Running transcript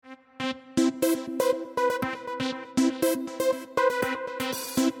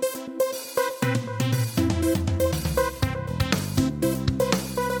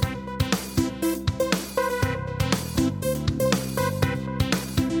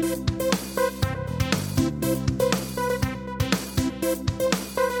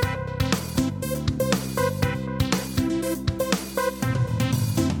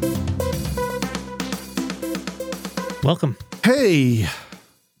Welcome. Hey,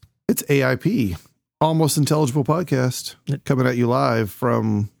 it's AIP, Almost Intelligible Podcast, coming at you live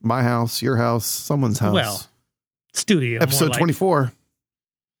from my house, your house, someone's house. Well, studio. Episode 24.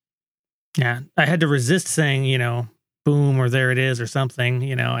 Yeah, I had to resist saying, boom, or there it is, or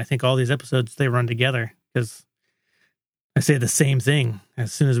something. I think all these episodes, they run together because I say the same thing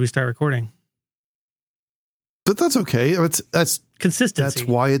as soon as we start recording. But that's okay. That's consistency. That's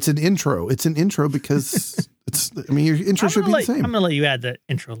why it's an intro. It's an intro because your intro should be the same. I'm going to let you add the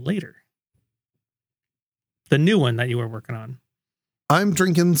intro later. The new one that you were working on. I'm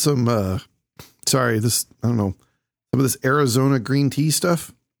drinking some, some of this Arizona green tea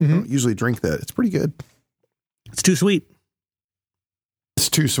stuff. Mm-hmm. I don't usually drink that. It's pretty good. It's too sweet. It's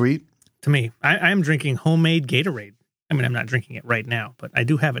too sweet? To me. I am drinking homemade Gatorade. I mean, I'm not drinking it right now, but I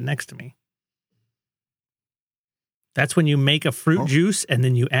do have it next to me. That's when you make a fruit juice and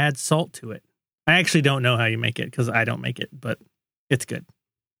then you add salt to it. I actually don't know how you make it because I don't make it, but it's good.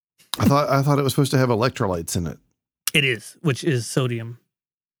 I thought it was supposed to have electrolytes in it. It is, which is sodium.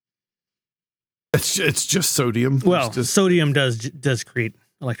 It's just sodium. Well, sodium does create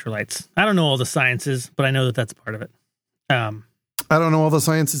electrolytes. I don't know all the sciences, but I know that that's a part of it. I don't know all the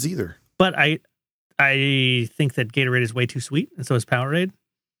sciences either. But I think that Gatorade is way too sweet, and so is Powerade.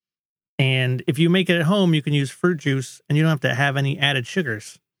 And if you make it at home, you can use fruit juice, and you don't have to have any added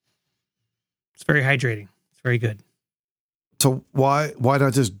sugars. It's very hydrating. It's very good. So why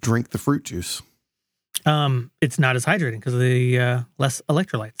not just drink the fruit juice? It's not as hydrating because of the less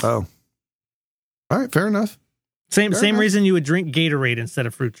electrolytes. Oh, all right, fair enough. Same reason you would drink Gatorade instead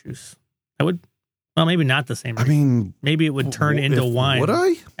of fruit juice. I would. Well, maybe not the same reason. I mean, maybe it would turn into wine. Would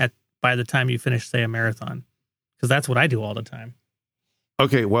I? By the time you finish, say, a marathon, because that's what I do all the time.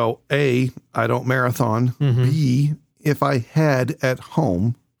 Okay, well, A, I don't marathon. Mm-hmm. B, if I had at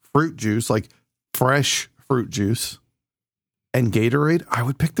home fruit juice, like fresh fruit juice and Gatorade, I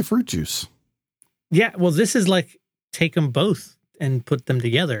would pick the fruit juice. Yeah, well, this is like take them both and put them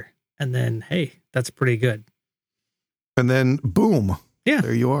together, and then, hey, that's pretty good. And then, boom. Yeah,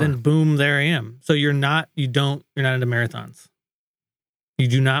 there you are. Then, boom, there I am. So you're not into marathons. You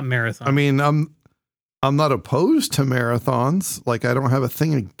do not marathon. I mean, I'm not opposed to marathons. Like, I don't have a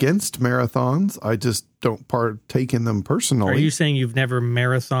thing against marathons. I just don't partake in them personally. Are you saying you've never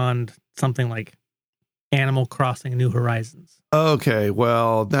marathoned something like Animal Crossing: New Horizons? Okay,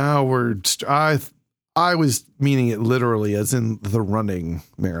 well, now I was meaning it literally as in the running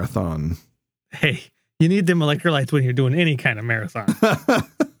marathon. Hey, you need them electrolytes when you're doing any kind of marathon.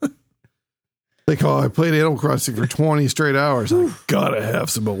 I played Animal Crossing for 20 straight hours. I gotta have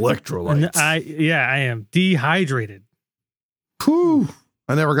some electrolytes. I am dehydrated. Whew.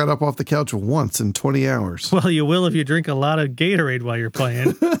 I never got up off the couch once in 20 hours. Well, you will if you drink a lot of Gatorade while you're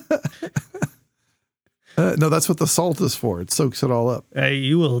playing. No, that's what the salt is for. It soaks it all up.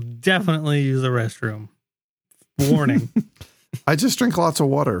 You will definitely use the restroom. Warning. I just drink lots of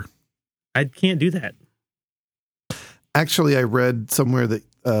water. I can't do that. Actually, I read somewhere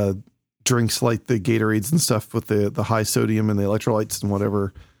that drinks like the Gatorades and stuff with the high sodium and the electrolytes and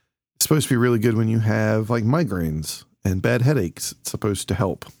whatever, it's supposed to be really good when you have like migraines and bad headaches. It's supposed to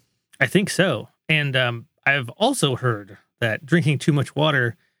help. I think so. And I've also heard that drinking too much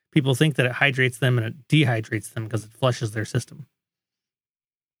water, people think that it hydrates them and it dehydrates them because it flushes their system.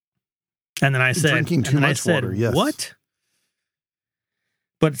 And then I said, drinking too much water, yes. What?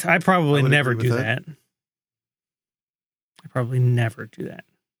 But I probably never do that. I probably never do that.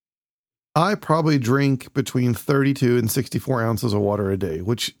 I probably drink between 32 and 64 ounces of water a day,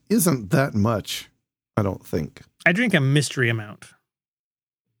 which isn't that much, I don't think. I drink a mystery amount.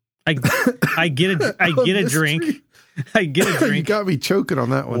 I get a drink. I get a drink. You got me choking on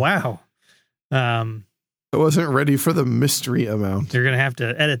that one. Wow. I wasn't ready for the mystery amount. You're going to have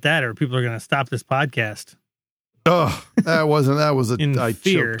to edit that or people are going to stop this podcast. Oh, I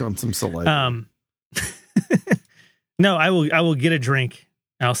choked on some saliva. No, I will get a drink.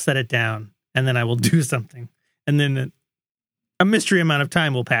 I'll set it down and then I will do something. And then a mystery amount of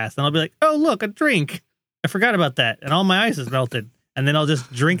time will pass and I'll be like, oh, look, a drink. I forgot about that. And all my ice is melted. And then I'll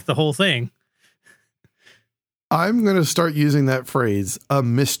just drink the whole thing. I'm going to start using that phrase, a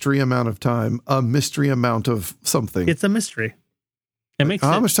mystery amount of time, a mystery amount of something. It's a mystery. It makes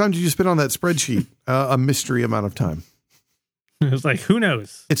How much time did you spend on that spreadsheet? A mystery amount of time. It's like, who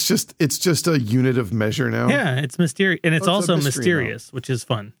knows? It's just a unit of measure now. Yeah, it's mysterious. And it's also mysterious, which is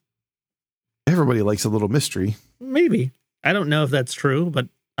fun. Everybody likes a little mystery. Maybe. I don't know if that's true, but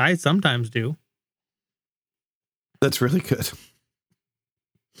I sometimes do. That's really good.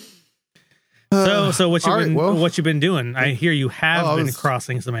 So what you've been doing? I hear you have been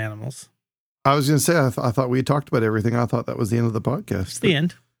crossing some animals. I was going to say, I thought we had talked about everything. I thought that was the end of the podcast. It's the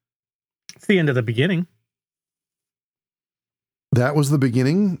end. It's the end of the beginning. That was the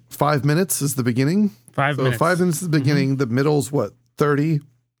beginning. 5 minutes is the beginning. 5 minutes. 5 minutes is the beginning. The middle's what, 30?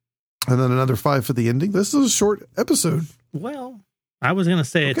 And then another 5 for the ending. This is a short episode. Well, I was going to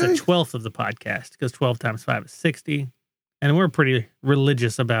say it's a 12th of the podcast because 12 times 5 is 60. And we're pretty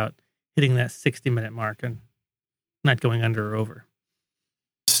religious about hitting that 60-minute mark and not going under or over.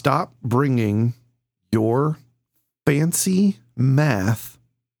 Stop bringing your fancy math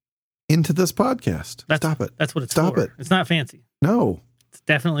into this podcast. Stop it. That's what it's Stop for. it. It's not fancy. No. It's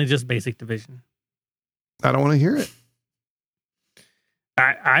definitely just basic division. I don't want to hear it.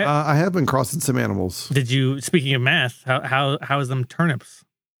 I have been crossing some animals. Did you, speaking of math, how is them turnips?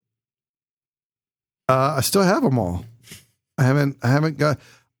 I still have them all. I haven't got.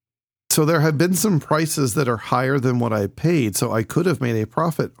 So there have been some prices that are higher than what I paid. So I could have made a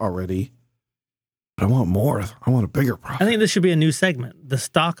profit already. But I want more. I want a bigger profit. I think this should be a new segment, the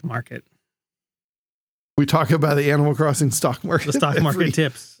stock market. We talk about the Animal Crossing stock market. The stock market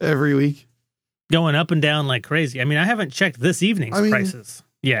tips. Every week. Going up and down like crazy. I mean, I haven't checked this evening's prices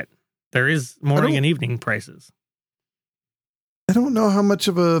yet. There is morning and evening prices. I don't know how much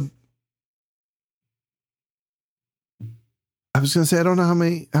of a... I was going to say, I don't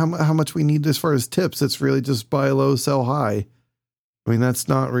know how much we need as far as tips. It's really just buy low, sell high. I mean, that's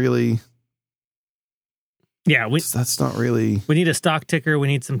not really... Yeah, that's not really... We need a stock ticker. We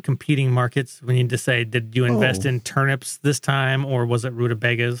need some competing markets. We need to say, did you invest in turnips this time, or was it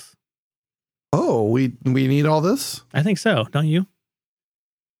rutabagas? Oh, we need all this? I think so. Don't you?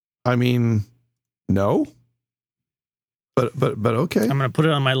 I mean, no. But okay. I'm going to put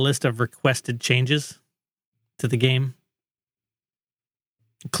it on my list of requested changes to the game,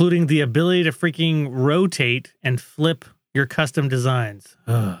 including the ability to freaking rotate and flip your custom designs.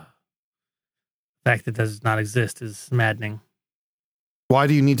 Ugh. The fact that does not exist is maddening. Why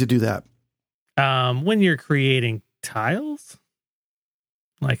do you need to do that? When you're creating tiles,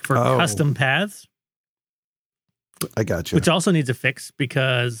 like for custom paths. I got you. Which also needs a fix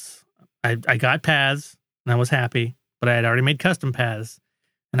because I got paths and I was happy, but I had already made custom paths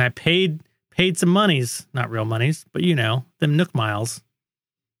and I paid some monies, not real monies, but you know, them Nook miles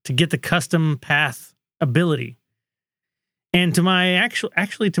to get the custom path ability. And to my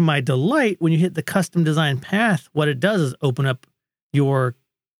actually to my delight, when you hit the custom design path, what it does is open up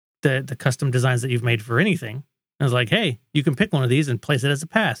the custom designs that you've made for anything. And I was like, hey, you can pick one of these and place it as a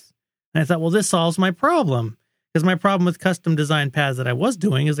path. And I thought, well, this solves my problem. Because my problem with custom design paths that I was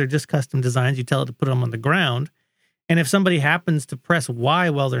doing is they're just custom designs. You tell it to put them on the ground. And if somebody happens to press Y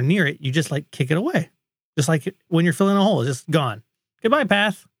while they're near it, you just like kick it away. Just like when you're filling a hole, it's just gone. Goodbye,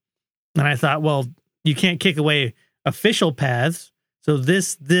 path. And I thought, well, you can't kick away official paths. So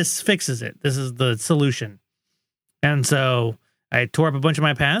this fixes it. This is the solution. And so I tore up a bunch of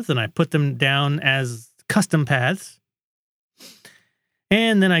my paths and I put them down as custom paths.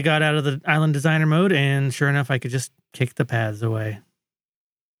 And then I got out of the island designer mode, and sure enough, I could just kick the paths away.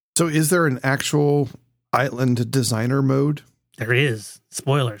 So is there an actual island designer mode? There is.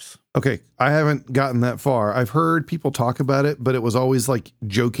 Spoilers. Okay, I haven't gotten that far. I've heard people talk about it, but it was always like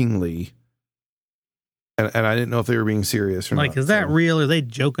jokingly. And I didn't know if they were being serious or not. Like, is that real? Are they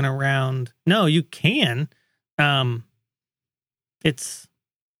joking around? No, you can. It's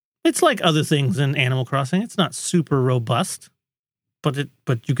like other things in Animal Crossing. It's not super robust, but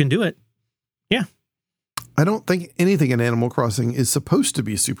you can do it. Yeah. I don't think anything in Animal Crossing is supposed to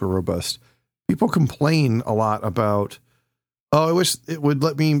be super robust. People complain a lot about, oh, I wish it would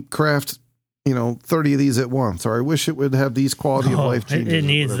let me craft, 30 of these at once, or I wish it would have these quality of life changes. It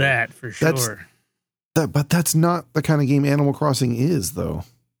needs that for sure. But that's not the kind of game Animal Crossing is, though.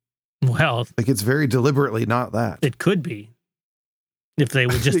 Well, like it's very deliberately not that. It could be. If they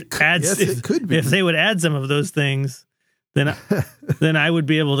would just add, yes, it could be. If they would add some of those things, then I would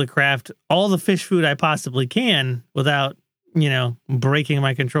be able to craft all the fish food I possibly can without, breaking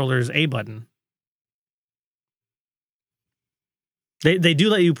my controller's A button. They do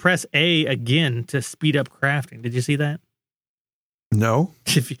let you press A again to speed up crafting. Did you see that? No.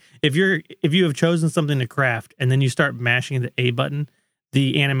 If you have chosen something to craft and then you start mashing the A button,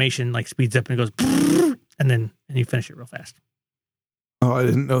 the animation like speeds up and it goes, and you finish it real fast. Oh, I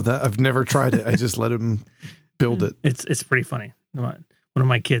didn't know that. I've never tried it. I just let him build it. It's pretty funny. One of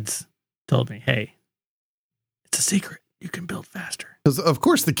my kids told me, "Hey, it's a secret. You can build faster." Because of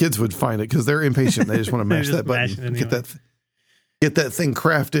course the kids would find it because they're impatient. They just want to mash that button, anyway. Get that thing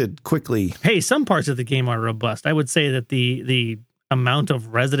crafted quickly. Hey, some parts of the game are robust. I would say that the amount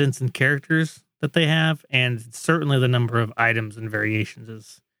of residents and characters that they have, and certainly the number of items and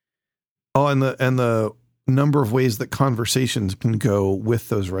variations Oh, and the number of ways that conversations can go with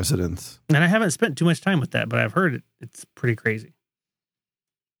those residents. And I haven't spent too much time with that, but I've heard it's pretty crazy.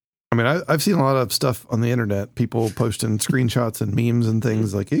 I mean, I've seen a lot of stuff on the internet, people posting screenshots and memes and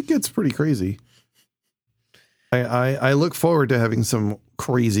things. Like, it gets pretty crazy. I look forward to having some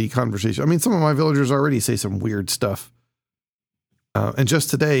crazy conversation. I mean, some of my villagers already say some weird stuff. And just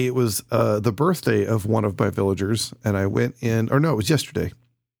today, it was the birthday of one of my villagers, and I went in, or no, it was yesterday.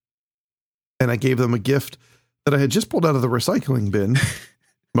 And I gave them a gift that I had just pulled out of the recycling bin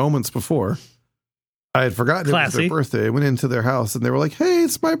moments before. I had forgotten it was their birthday. I went into their house and they were like, "Hey,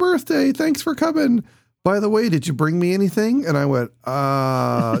 it's my birthday. Thanks for coming. By the way, did you bring me anything?" And I went,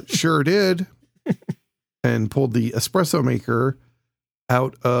 sure did. And pulled the espresso maker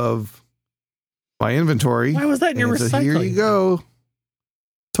out of my inventory. Why was that in your recycling? Said, "Here you go.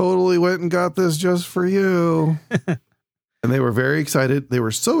 Totally went and got this just for you." And they were very excited. They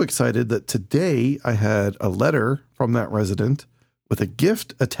were so excited that today I had a letter from that resident with a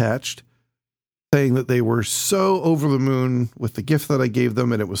gift attached saying that they were so over the moon with the gift that I gave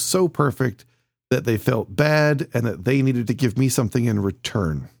them, and it was so perfect that they felt bad and that they needed to give me something in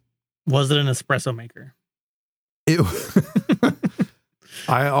return. Was it an espresso maker?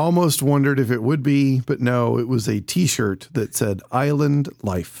 I almost wondered if it would be, but no, it was a t-shirt that said Island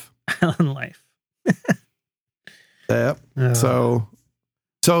Life. Island Life. Yep. Oh.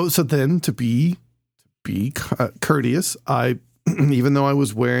 So then to be courteous, I even though I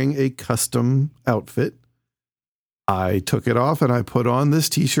was wearing a custom outfit, I took it off and I put on this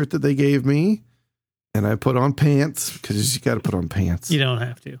t-shirt that they gave me, and I put on pants because you got to put on pants. You don't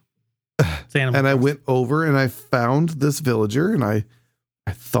have to. And I went over and I found this villager, and I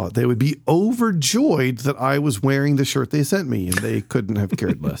thought they would be overjoyed that I was wearing the shirt they sent me, and they couldn't have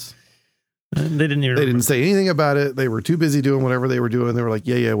cared less. They didn't say anything about it. They were too busy doing whatever they were doing. They were like,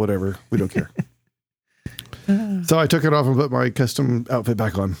 yeah, whatever. We don't care. So I took it off and put my custom outfit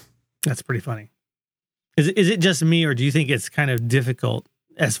back on. That's pretty funny. Is it just me, or do you think it's kind of difficult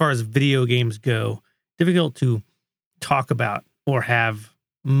as far as video games go, difficult to talk about or have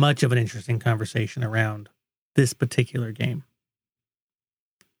much of an interesting conversation around this particular game?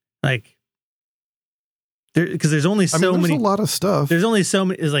 Like, because there's only so many. There's a lot of stuff. There's only so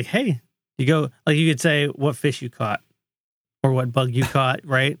many. It's like, hey, you go, like you could say what fish you caught or what bug you caught,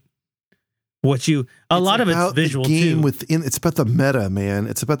 right? A lot of it's visual too. It's about the meta, man.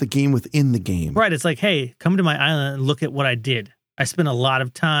 It's about the game within the game. Right. It's like, hey, come to my island and look at what I did. I spent a lot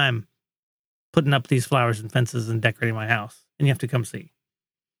of time putting up these flowers and fences and decorating my house, and you have to come see.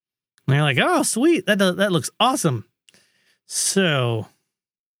 And you're like, oh, sweet. That looks awesome. So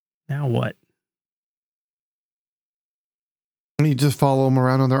now what? You just follow them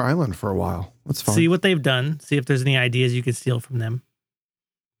around on their island for a while. That's fine. See what they've done. See if there's any ideas you could steal from them.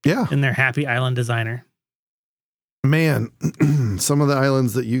 Yeah. And their happy island designer. Man, some of the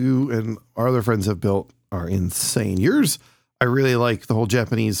islands that you and our other friends have built are insane. Yours, I really like the whole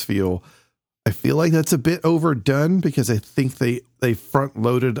Japanese feel. I feel like that's a bit overdone because I think they front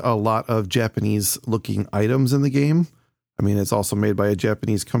loaded a lot of Japanese looking items in the game. I mean, it's also made by a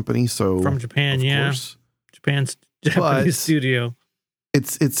Japanese company. So from Japan, yeah. Course. Japan's Japanese studio. It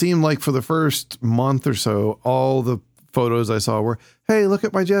seemed like for the first month or so, all the photos I saw were, hey, look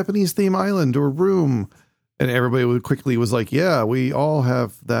at my Japanese theme island or room. And everybody was like, yeah, we all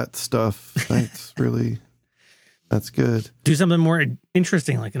have that stuff. Thanks, really. That's good. Do something more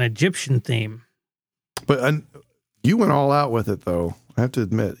interesting, like an Egyptian theme. But you went all out with it, though. I have to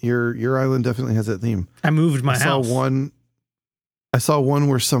admit, your island definitely has that theme. I moved my house. I saw one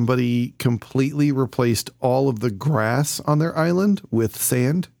where somebody completely replaced all of the grass on their island with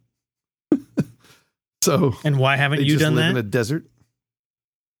sand. So, and why haven't you done that? In a desert.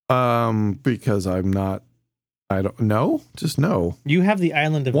 Because I don't know. Just no. You have the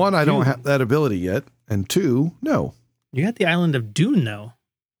island of one. Dune. I don't have that ability yet, and two, no. You had the island of Dune, though.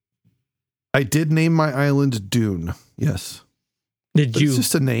 I did name my island Dune. Yes. It's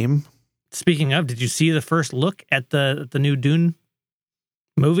just a name. Speaking of, did you see the first look at the new Dune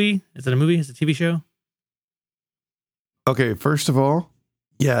movie? Is it a movie? Is it a TV show? Okay. First of all,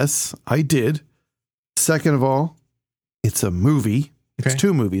 yes, I did. Second of all, it's a movie. Okay. It's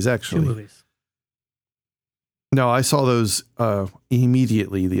two movies, actually. 2 movies. No, I saw those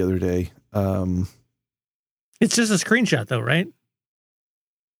immediately the other day. It's just a screenshot, though, right?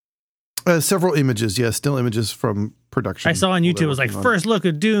 Several images, yes. Still images from production. I saw on YouTube, it was like, first look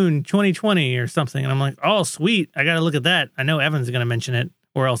at Dune 2020 or something. And I'm like, oh, sweet. I got to look at that. I know Evan's going to mention it,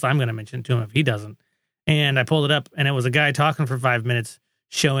 or else I'm going to mention it to him if he doesn't. And I pulled it up, and it was a guy talking for 5 minutes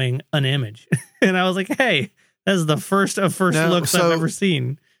showing an image. And I was like, hey, that's the first of first looks I've ever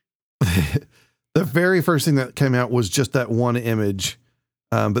seen. the very first thing that came out was just that one image.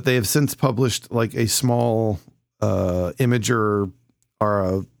 But they have since published like a small imager or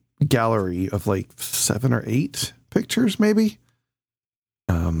a gallery of like 7 or 8 pictures, maybe.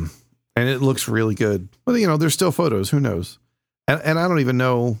 And it looks really good. But, you know, there's still photos. Who knows? And I don't even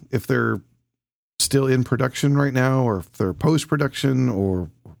know if they're still in production right now or if they're post-production or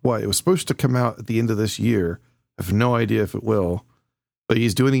what. It was supposed to come out at the end of this year. I have no idea if it will. But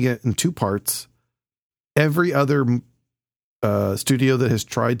he's doing it in 2 parts. Every other studio that has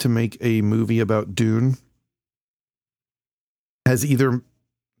tried to make a movie about Dune has either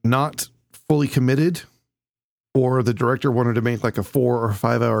not fully committed or the director wanted to make like a 4 or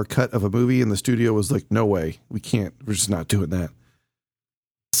 5 hour cut of a movie and the studio was like, no way, we can't, we're just not doing that.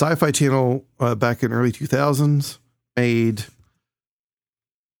 Sci-Fi Channel back in early 2000s made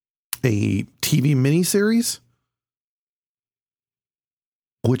a TV miniseries,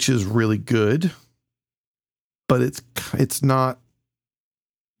 which is really good, but it's not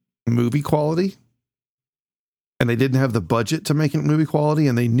movie quality. And they didn't have the budget to make it movie quality,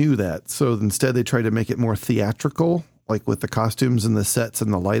 and they knew that. So instead, they tried to make it more theatrical, like with the costumes and the sets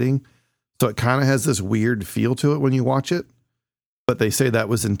and the lighting. So it kind of has this weird feel to it when you watch it. But they say that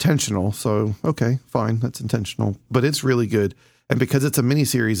was intentional. So, okay, fine, that's intentional. But it's really good. And because it's a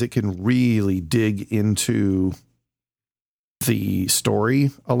miniseries, it can really dig into the story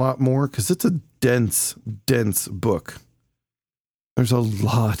a lot more because it's a dense book. There's a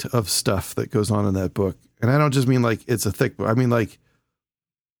lot of stuff that goes on in that book. And I don't just mean like it's a thick book. I mean like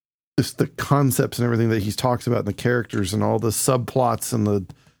just the concepts and everything that he talks about and the characters and all the subplots and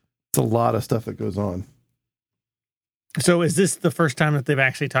it's a lot of stuff that goes on. So is this the first time that they've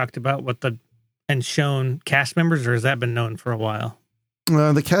actually talked about and shown cast members, or has that been known for a while?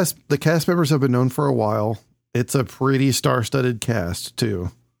 The cast members have been known for a while. It's a pretty star-studded cast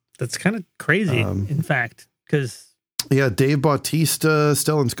too. That's kind of crazy, in fact, because Dave Bautista,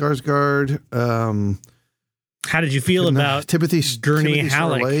 Stellan Skarsgård. How did you feel about Timothy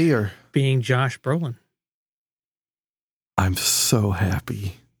Halleck being Josh Brolin? I'm so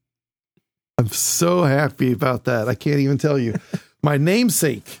happy. I'm so happy about that. I can't even tell you. My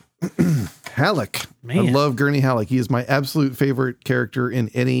namesake, Halleck. Man. I love Gurney Halleck. He is my absolute favorite character in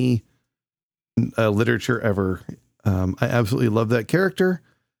any literature ever. I absolutely love that character.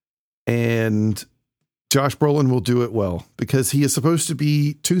 And Josh Brolin will do it well because he is supposed to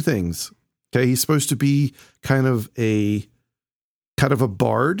be 2 things. Okay, he's supposed to be kind of a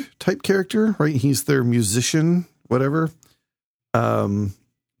bard type character, right? He's their musician, whatever.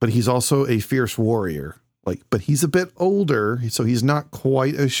 But he's also a fierce warrior. But he's a bit older, so he's not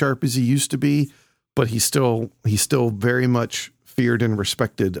quite as sharp as he used to be, but he's still very much feared and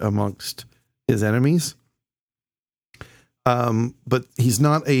respected amongst his enemies. But he's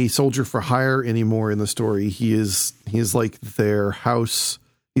not a soldier for hire anymore in the story. He's like their house.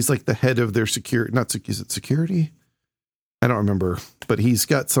 He's like the head of their security. Is it security? I don't remember, but he's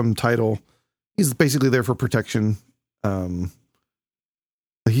got some title. He's basically there for protection.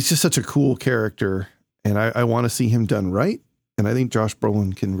 He's just such a cool character, and I want to see him done right. And I think Josh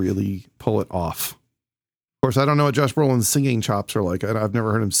Brolin can really pull it off. Of course, I don't know what Josh Brolin's singing chops are like. I've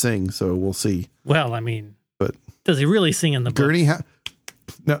never heard him sing, so we'll see. Well, I mean, but does he really sing in the book?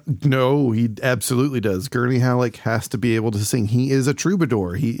 No, he absolutely does. Gurney Halleck has to be able to sing. He is a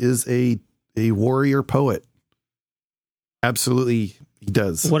troubadour. He is a warrior poet. Absolutely, he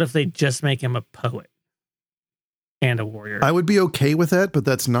does. What if they just make him a poet and a warrior? I would be okay with that, but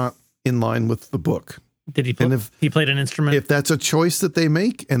that's not in line with the book. Did he he played an instrument? If that's a choice that they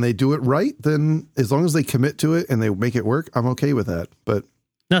make and they do it right, then as long as they commit to it and they make it work, I'm okay with that. But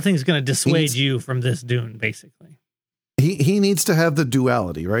nothing's going to dissuade you from this Dune, basically. He needs to have the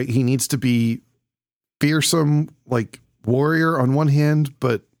duality, right? He needs to be fearsome, like warrior on one hand,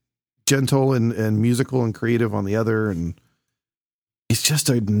 but gentle and musical and creative on the other. And he's just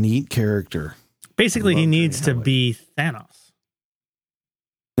a neat character. Basically, he needs to be Thanos.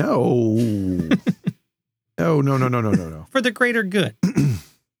 No. No. For the greater good.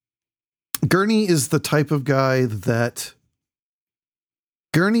 Gurney is the type of guy that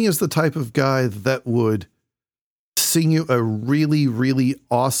would sing you a really, really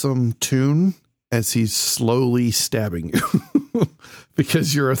awesome tune as he's slowly stabbing you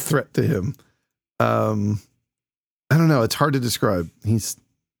because you're a threat to him. I don't know. It's hard to describe.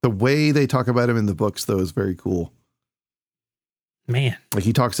 The way they talk about him in the books, though, is very cool. Man, like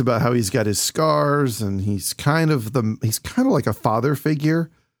he talks about how he's got his scars and he's kind of like a father figure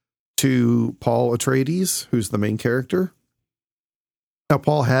to Paul Atreides, who's the main character. Now,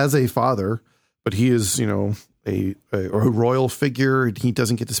 Paul has a father, but he is, a royal figure. He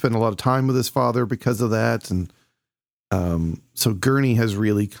doesn't get to spend a lot of time with his father because of that. And so Gurney has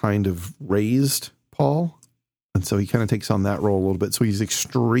really kind of raised Paul. And so he kind of takes on that role a little bit. So he's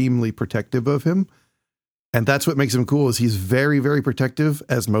extremely protective of him. And that's what makes him cool is he's very, very protective,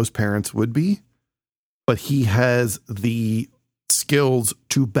 as most parents would be. But he has the skills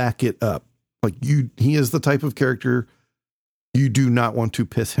to back it up. Like he is the type of character you do not want to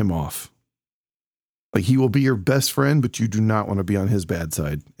piss him off. Like he will be your best friend, but you do not want to be on his bad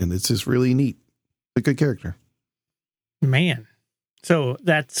side. And it's just really neat. A good character. Man. So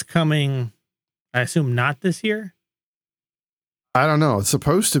that's coming, I assume, not this year? I don't know. It's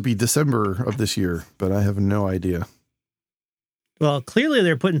supposed to be December of this year, but I have no idea. Well, clearly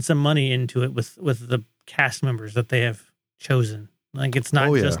they're putting some money into it with the cast members that they have chosen. Like it's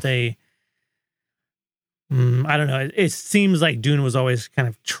not just I don't know. It seems like Dune was always kind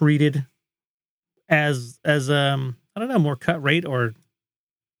of treated as I don't know, more cut rate or.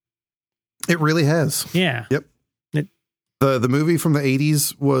 It really has. Yeah. Yep. The movie from the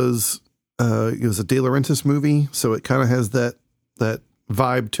 80s was it was a De Laurentiis movie, so it kind of has that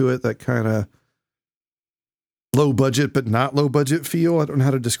vibe to it, that kind of low budget but not low budget feel. I don't know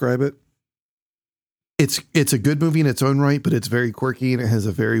how to describe it. It's a good movie in its own right, but it's very quirky and it has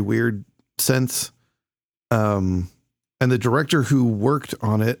a very weird sense. And the director who worked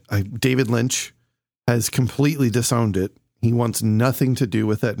on it, David Lynch, has completely disowned it. He wants nothing to do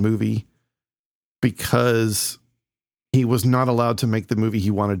with that movie because he was not allowed to make the movie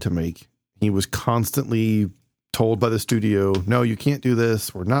he wanted to make. He was constantly told by the studio, no, you can't do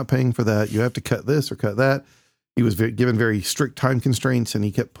this. We're not paying for that. You have to cut this or cut that. He was given very strict time constraints and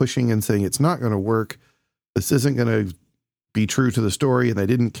he kept pushing and saying, it's not going to work. This isn't going to be true to the story. And they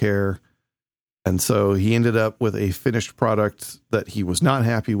didn't care. And so he ended up with a finished product that he was not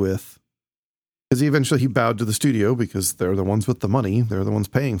happy with, because eventually he bowed to the studio because they're the ones with the money. They're the ones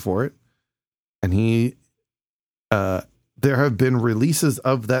paying for it. And there have been releases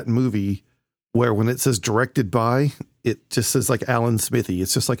of that movie where when it says directed by, it just says like Alan Smithy.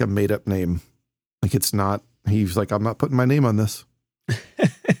 It's just like a made up name. Like it's not, he's like, I'm not putting my name on this.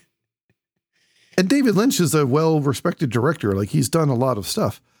 And David Lynch is a well-respected director. Like he's done a lot of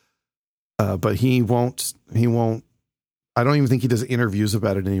stuff, but he won't, I don't even think he does interviews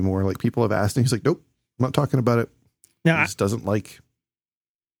about it anymore. Like people have asked him, he's like, nope, I'm not talking about it. Now, he just doesn't like.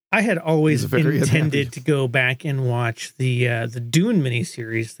 I had always intended unhappy to go back and watch the Dune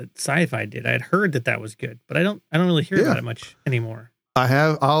miniseries that Sci-Fi did. I had heard that was good, but I don't really hear about it much anymore. You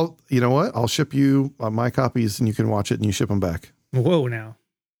know what? I'll ship you my copies and you can watch it and you ship them back. Whoa, now.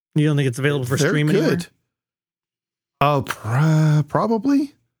 You don't think it's available for streaming? They're good. Oh,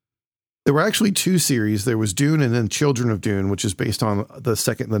 probably. There were actually two series. There was Dune and then Children of Dune, which is based on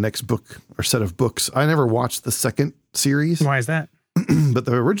the next book or set of books. I never watched the second series. Why is that? But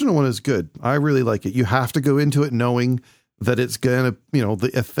the original one is good. I really like it. You have to go into it knowing that it's going to,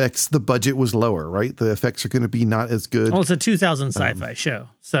 the effects, the budget was lower, right? The effects are going to be not as good. Well, it's a 2000 sci-fi show.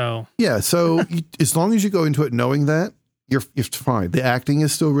 So, yeah. So as long as you go into it knowing that, you're fine. The acting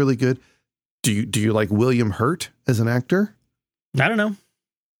is still really good. Do you like William Hurt as an actor? I don't know.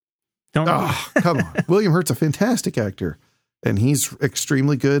 Come on. William Hurt's a fantastic actor, and he's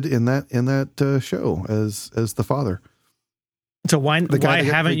extremely good in that show as the father. So why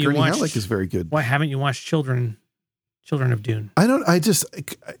haven't you watched? Halleck is very good. Why haven't you watched Children of Dune? I just,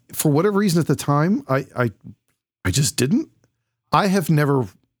 for whatever reason at the time, I just didn't.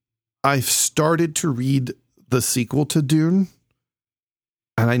 I've started to read the sequel to Dune,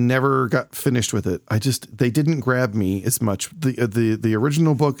 and I never got finished with it. They didn't grab me as much. The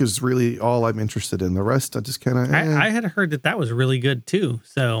original book is really all I'm interested in. The rest, I just kind of. I had heard that was really good too.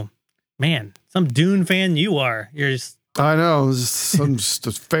 So, man, some Dune fan you are. You're just. I know, I'm just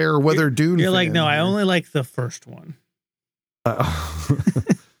a fair weather Dune. You're fan. like, no, I only like the first one.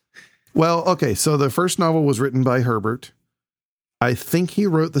 Well, okay, so the first novel was written by Herbert. I think he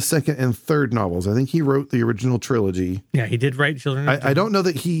wrote the second and third novels. I think he wrote the original trilogy. Yeah, he did write Children of Dune. I don't know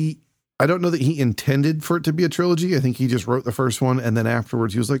that he intended for it to be a trilogy. I think he just wrote the first one, and then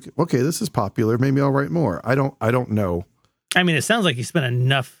afterwards he was like, okay, this is popular. Maybe I'll write more. I don't know. I mean, it sounds like he spent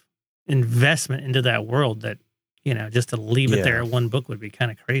enough investment into that world that, just to leave it there at one book would be kind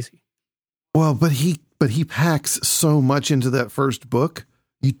of crazy. Well, but he packs so much into that first book.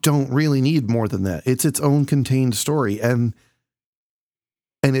 You don't really need more than that. It's its own contained story. And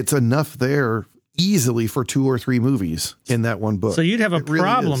it's enough there easily for 2 or 3 movies in that one book. So you'd have a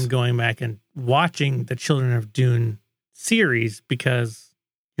problem going back and watching the Children of Dune series because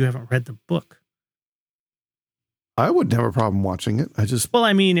you haven't read the book. I wouldn't have a problem watching it.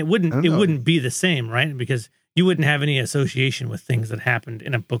 It wouldn't be the same, right? Because you wouldn't have any association with things that happened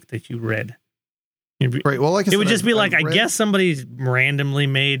in a book that you read. Right. Well, like I said, it would just be like, I read- guess somebody randomly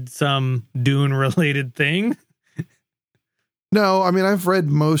made some Dune related thing. No, I mean, I've read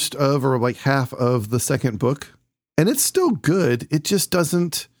most of, or like half of the second book, and it's still good. It just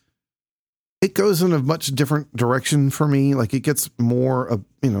doesn't, it goes in a much different direction for me. Like it gets more,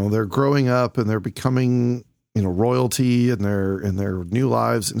 they're growing up and they're becoming, royalty in their new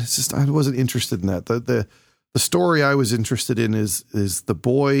lives. And it's just, I wasn't interested in that. The story I was interested in is the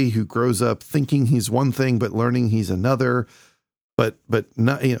boy who grows up thinking he's one thing, but learning he's another, but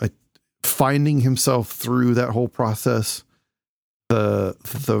not, finding himself through that whole process. The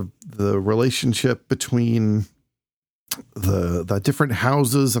relationship between the different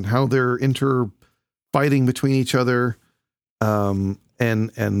houses and how they're fighting between each other, and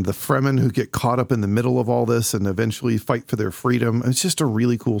the Fremen who get caught up in the middle of all this and eventually fight for their freedom. It's just a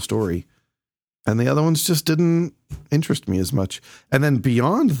really cool story. And the other ones just didn't interest me as much. And then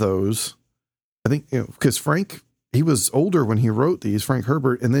beyond those, I think, because Frank, he was older when he wrote these, Frank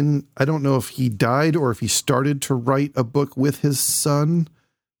Herbert. And then I don't know if he died or if he started to write a book with his son.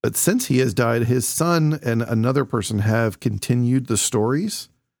 But since he has died, his son and another person have continued the stories.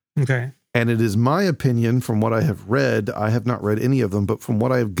 Okay. And it is my opinion, from what I have read, I have not read any of them, but from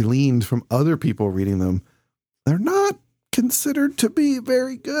what I have gleaned from other people reading them, they're not considered to be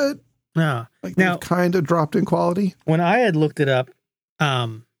very good. No. Like Now, they've kind of dropped in quality. when I had looked it up, I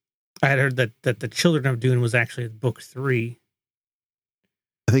had heard that the Children of Dune was actually book 3.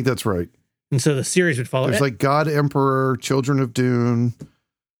 I think that's right. And so the series would follow. There's like God Emperor, Children of Dune.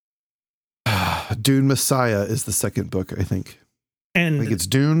 Dune Messiah is the second book, I think. And I think it's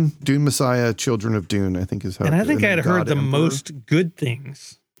Dune Messiah, Children of Dune, I think is how. and I think I had heard God the Emperor. most good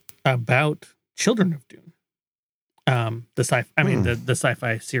things about Children of Dune. The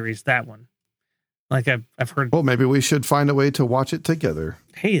sci-fi series, that one. Like I've heard. Well, maybe we should find a way to watch it together.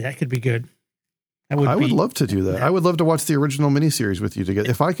 Hey, that could be good. I would love to do that. Yeah. I would love to watch the original miniseries with you together.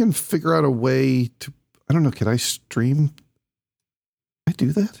 If I can figure out a way to, I don't know, can I stream? Can I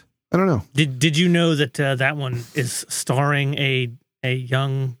do that? I don't know. Did you know that that one is starring a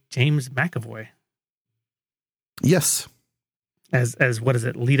young James McAvoy Yes. as what is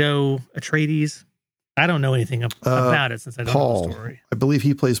it, Leto Atreides? I don't know anything about it since I don't know the story. I believe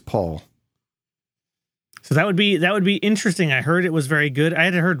he plays Paul. So that would be interesting. I heard it was very good. I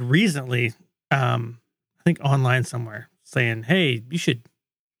had heard recently, I think online somewhere, saying, "Hey,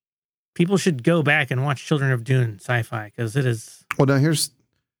 people should go back and watch Children of Dune sci-fi because it is." Well, now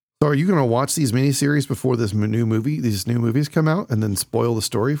so are you going to watch these miniseries before these new movies come out and then spoil the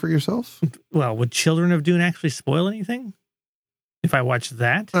story for yourself? Well, would Children of Dune actually spoil anything if I watch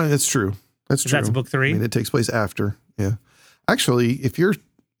that? That's true. That's true. That's book 3. I mean, it takes place after. Yeah. Actually, if you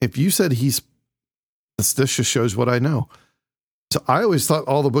said this just shows what I know. So I always thought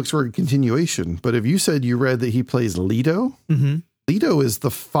all the books were a continuation, but if you said you read that he plays Leto, Mm-hmm. Leto is the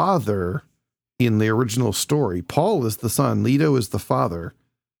father in the original story. Paul is the son. Leto is the father.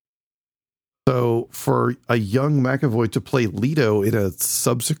 So for a young McAvoy to play Leto in a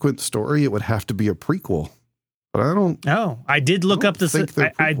subsequent story, it would have to be a prequel. But I don't. Oh, I did look up this.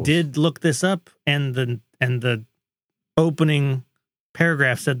 I did look this up, and the opening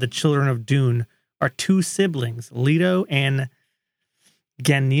paragraph said the Children of Dune are 2 siblings, Leto and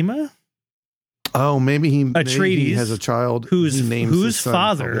Ganima. Oh, maybe he Atreides, has a child whose his son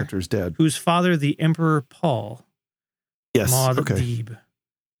father after his dad. Whose father, the Emperor Paul, Yes. Muad'Dib,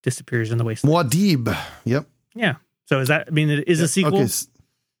 disappears in the wasteland. Muad'Dib. Yep. Yeah. So is that? I mean, it is a sequel. Okay.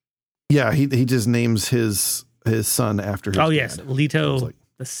 Yeah, he just names his son after his dad. Yes, Leto It's like-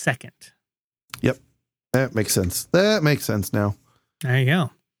 the second. Yep. That makes sense. That makes sense now. There you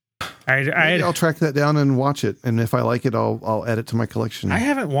go. Maybe I'll track that down and watch it, and if I like it, I'll add it to my collection. I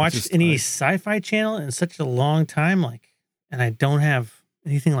haven't watched any Sci-Fi Channel in such a long time, and I don't have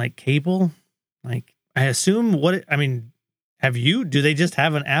anything like cable. Like, I assume have you? Do they just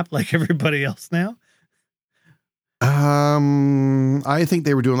have an app like everybody else now? I think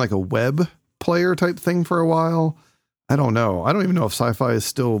they were doing like a web player type thing for a while. I don't know. I don't even know if Sci-Fi is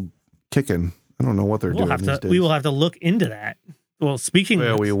still kicking. I don't know what they're doing these days. We will have to look into that. Well,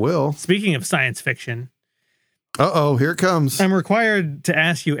 we will. Speaking of science fiction. Uh-oh, here it comes. I'm required to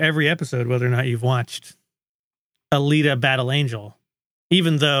ask you every episode whether or not you've watched Alita Battle Angel,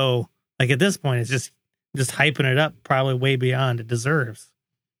 even though, like, at this point, it's just hyping it up probably way beyond it deserves.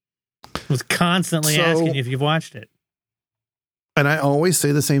 I was constantly asking you if you've watched it. And I always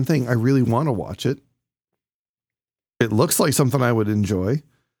say the same thing. I really want to watch it. It looks like something I would enjoy.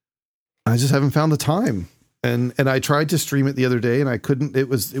 I just haven't found the time. And I tried to stream it the other day and I couldn't. It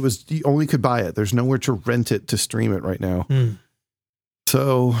was you only could buy it. There's nowhere to rent it to stream it right now.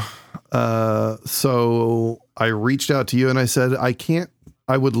 So I reached out to you and I said,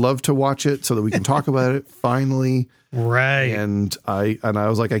 I would love to watch it so that we can talk about it finally. Right. And I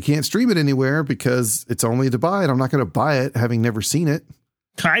was like, I can't stream it anywhere because it's only to buy it. I'm not going to buy it having never seen it.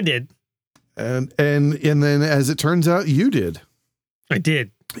 I did. And then as it turns out, you did. I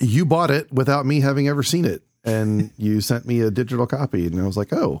did. You bought it without me having ever seen it. And you sent me a digital copy and I was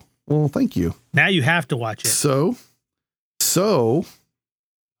like, oh, well, thank you. Now you have to watch it. So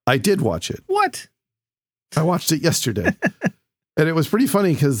I did watch it. What? I watched it yesterday. And it was pretty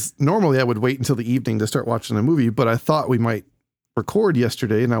funny because normally I would wait until the evening to start watching a movie, but I thought we might record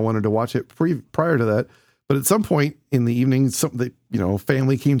yesterday and I wanted to watch it prior to that. But at some point in the evening,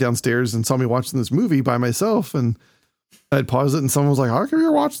 family came downstairs and saw me watching this movie by myself, and I'd pause it and someone was like, how come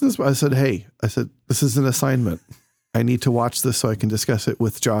you're watching this? I said, this is an assignment. I need to watch this so I can discuss it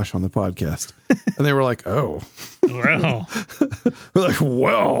with Josh on the podcast. And they were like, oh. Wow. We're like,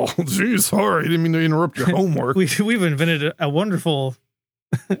 well, geez, sorry. I didn't mean to interrupt your homework. We've invented a wonderful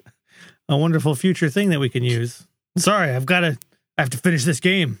future thing that we can use. Sorry, I have to finish this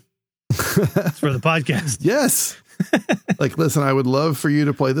game. It's for the podcast. Yes. Like, listen, I would love for you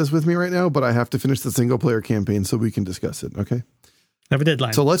to play this with me right now, but I have to finish the single player campaign so we can discuss it. Okay. Have a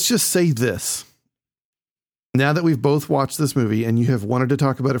deadline. So let's just say this. Now that we've both watched this movie and you have wanted to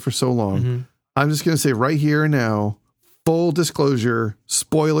talk about it for so long, I'm just going to say right here and now, full disclosure,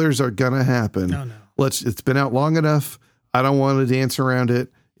 spoilers are going to happen. Oh, no. It's been out long enough. I don't want to dance around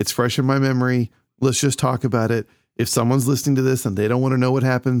it. It's fresh in my memory. Let's just talk about it. If someone's listening to this and they don't want to know what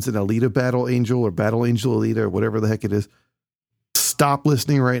happens in Alita Battle Angel or Battle Angel Alita or whatever the heck it is, stop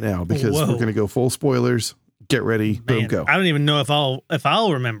listening right now because we're going to go full spoilers. Get ready. Boom, go. I don't even know if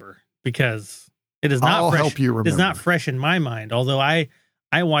I'll remember because it is not I'll fresh. Help you remember. It's not fresh in my mind. Although I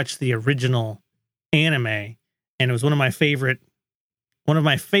watched the original anime and it was one of my favorites,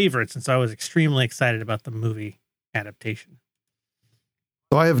 and so I was extremely excited about the movie adaptation.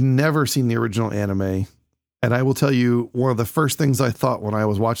 So I have never seen the original anime, and I will tell you one of the first things I thought when I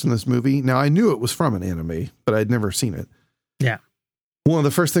was watching this movie. Now I knew it was from an anime, but I'd never seen it. Yeah. One of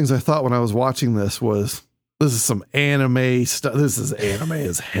the first things I thought when I was watching this was, this is some anime stuff. This is anime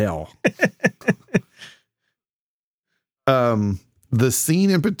as hell. The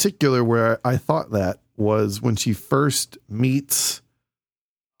scene in particular where I thought that was when she first meets,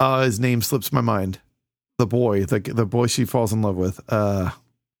 his name slips my mind. The boy she falls in love with,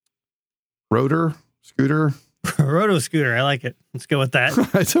 Roto Scooter. I like it. Let's go with that.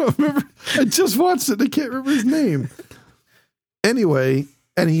 I don't remember. I just watched it. I can't remember his name. Anyway,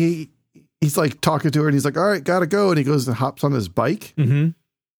 and he's like talking to her and he's like, all right, gotta go. And he goes and hops on his bike. Mm-hmm.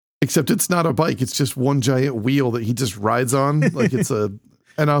 Except it's not a bike. It's just one giant wheel that he just rides on. Like and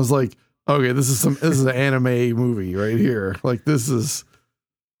I was like, okay, this is an anime movie right here. Like this is.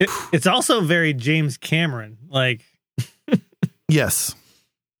 It's also very James Cameron. Like, yes.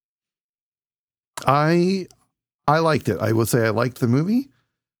 I liked it. I would say I liked the movie.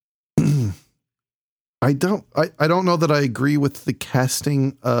 I don't know that I agree with the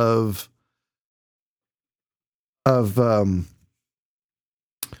casting of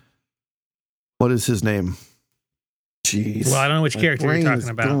what is his name? Jeez. Well, I don't know which character you're talking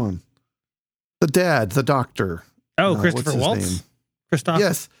about. Gone. The dad, the doctor. Oh, Christopher Waltz? Name? Christoph?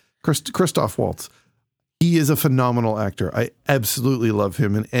 Yes, Christoph Waltz. He is a phenomenal actor. I absolutely love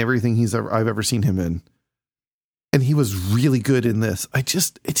him in everything I've ever seen him in. And he was really good in this. He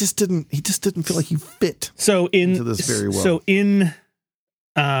just didn't feel like he fit into this very well. So in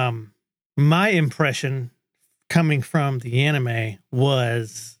my impression coming from the anime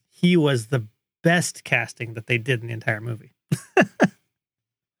was he was the best casting that they did in the entire movie.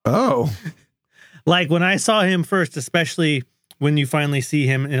 Oh. Like when I saw him first, especially when you finally see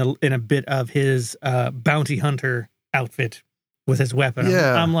him in a bit of his bounty hunter outfit with his weapon.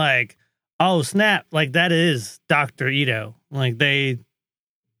 Yeah. I'm like, oh snap! Like that is Dr. Ito. Like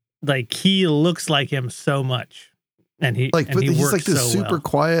he looks like him so much, and he works he's like this so super well.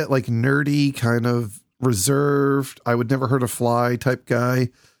 quiet, like nerdy, kind of reserved. I would never hurt a fly type guy.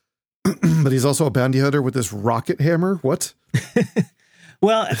 But he's also a bounty hunter with this rocket hammer. What?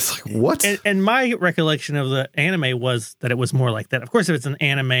 Well, it's like what? And my recollection of the anime was that it was more like that. Of course, if it's an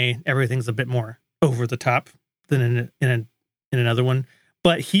anime, everything's a bit more over the top than in another one.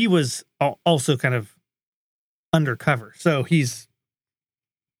 But he was also kind of undercover. So he's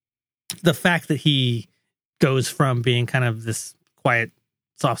the fact that he goes from being kind of this quiet,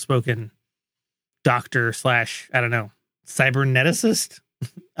 soft-spoken doctor / I don't know, cyberneticist,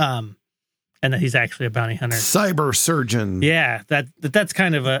 and that he's actually a bounty hunter. Cyber surgeon. Yeah, that's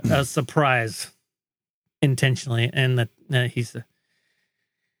kind of a surprise intentionally, and that he's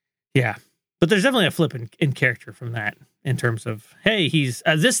yeah. But there's definitely a flip in character from that in terms of, hey, he's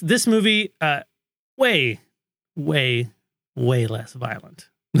this movie way less violent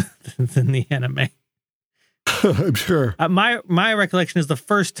than the anime. I'm sure. My recollection is the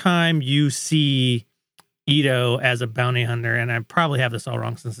first time you see Ito as a bounty hunter, and I probably have this all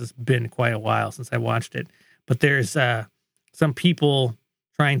wrong since it's been quite a while since I watched it, but there's some people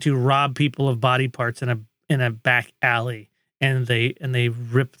trying to rob people of body parts in a back alley, and they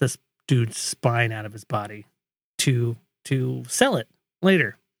rip this dude's spine out of his body to sell it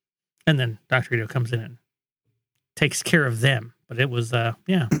later, and then Dr. Ito comes in and takes care of them. But it was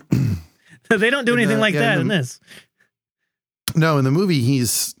yeah. They don't do anything like that in this. No, in the movie,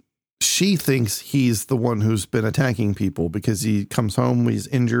 she thinks he's the one who's been attacking people because he comes home, he's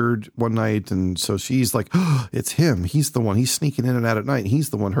injured one night, and so she's like, oh, it's him. He's the one. He's sneaking in and out at night. He's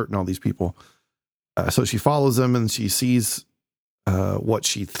the one hurting all these people. So she follows him, and she sees what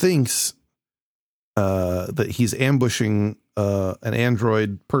she thinks that he's ambushing an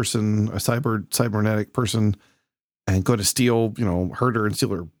android person, a cybernetic person, and going to steal, hurt her and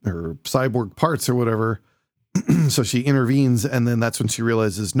steal her cyborg parts or whatever. So she intervenes, and then that's when she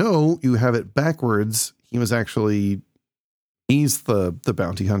realizes, no, you have it backwards. He's the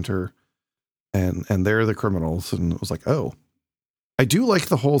bounty hunter, and they're the criminals. And it was like, oh, I do like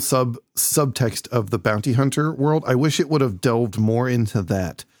the whole subtext of the bounty hunter world. I wish it would have delved more into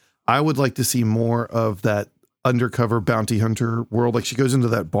that. I would like to see more of that undercover bounty hunter world. Like she goes into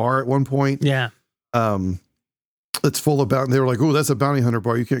that bar at one point. Yeah. It's full of bounty. They were like, oh, that's a bounty hunter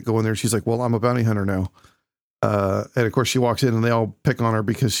bar. You can't go in there. She's like, well, I'm a bounty hunter now. And of course she walks in and they all pick on her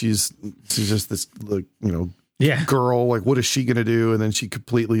because she's just this, girl. Like, what is she going to do? And then she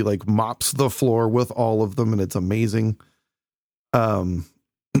completely mops the floor with all of them. And it's amazing. I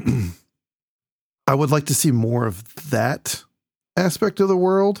would like to see more of that aspect of the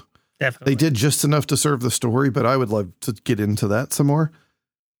world. Definitely. They did just enough to serve the story, but I would love to get into that some more.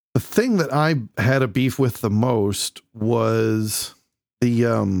 The thing that I had a beef with the most was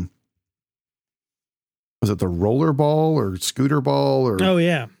the, was it the roller ball or scooter ball or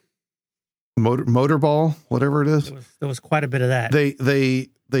motor ball, whatever it is. There was quite a bit of that.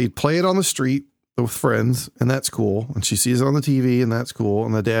 They play it on the street with friends, and that's cool. And she sees it on the TV, and that's cool.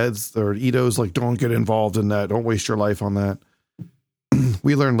 And the Ito's like, don't get involved in that. Don't waste your life on that.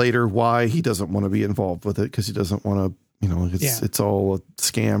 We learn later why he doesn't want to be involved with it, because he doesn't want to, it's all a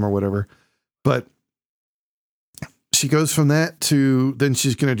scam or whatever. But she goes from that to then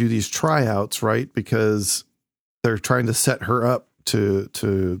she's going to do these tryouts, right? Because they're trying to set her up to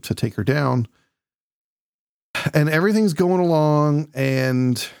take her down, and everything's going along,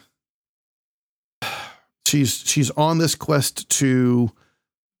 and she's on this quest to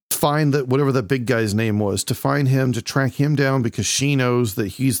find that whatever the big guy's name was, to find him, to track him down, because she knows that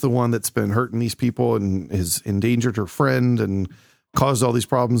he's the one that's been hurting these people and has endangered her friend and caused all these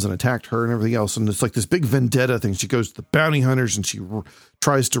problems and attacked her and everything else. And it's like this big vendetta thing. She goes to the bounty hunters and she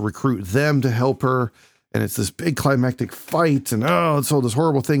tries to recruit them to help her. And it's this big climactic fight, and it's all this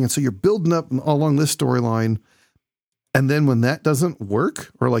horrible thing. And so you're building up along this storyline. And then when that doesn't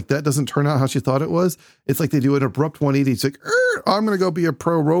work, or that doesn't turn out how she thought it was, it's like they do an abrupt 180. It's like, I'm going to go be a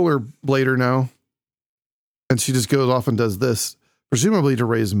pro rollerblader now. And she just goes off and does this, presumably to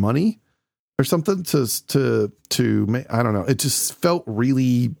raise money or something to make, I don't know. It just felt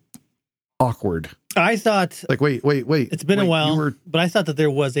really awkward. I thought wait. It's been a while, but I thought that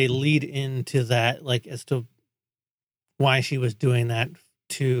there was a lead into that, as to why she was doing that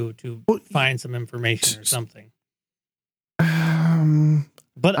to find some information or something.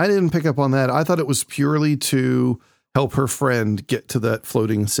 But I didn't pick up on that. I thought it was purely to help her friend get to that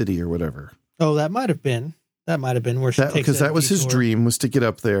floating city or whatever. Oh, that might have been where she takes, because that was his dream, was to get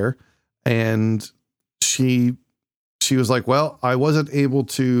up there. And she was like, well, I wasn't able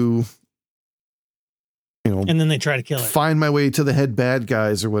to, and then they try to kill her, find my way to the head bad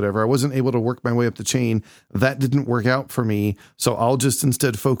guys or whatever. I wasn't able to work my way up the chain. That didn't work out for me. So I'll just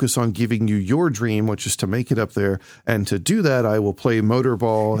instead focus on giving you your dream, which is to make it up there. And to do that, I will play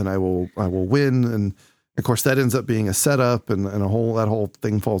motorball and I will win. And of course that ends up being a setup, and that whole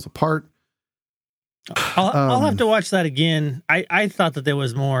thing falls apart. I'll have to watch that again. I thought that there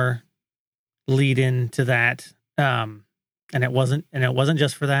was more lead into that. And it wasn't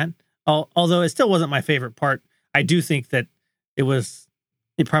just for that. Although it still wasn't my favorite part. I do think that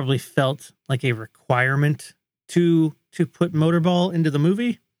it probably felt like a requirement to put Motorball into the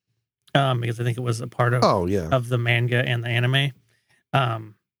movie, because I think it was a part of of the manga and the anime.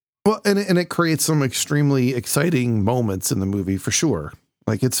 Well, and it creates some extremely exciting moments in the movie for sure.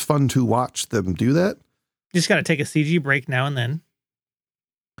 Like, it's fun to watch them do that. You just got to take a CG break now and then.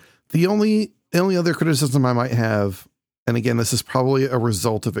 The only other criticism I might have, and again, this is probably a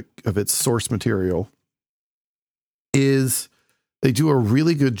result of its source material, is they do a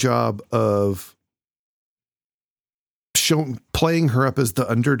really good job of playing her up as the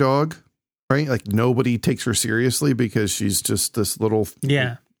underdog, right? Like, nobody takes her seriously because she's just this little,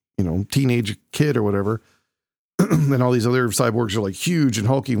 teenage kid or whatever. And all these other cyborgs are like huge and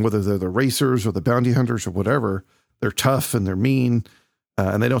hulking, whether they're the racers or the bounty hunters or whatever. They're tough and they're mean,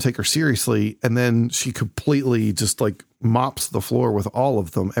 and they don't take her seriously. And then she completely just like mops the floor with all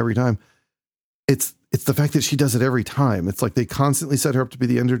of them every time. It's the fact that she does it every time. It's like they constantly set her up to be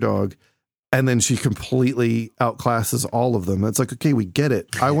the underdog, and then she completely outclasses all of them. It's like, okay, we get it.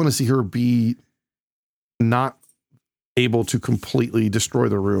 I want to see her be not able to completely destroy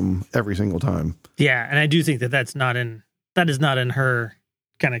the room every single time. Yeah, and I do think that is not in her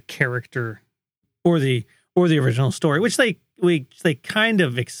kind of character or the original story, which they kind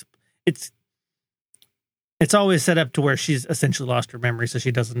of it's always set up to where she's essentially lost her memory, so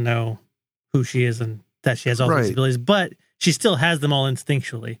she doesn't know who she is and that she has all these abilities, but she still has them all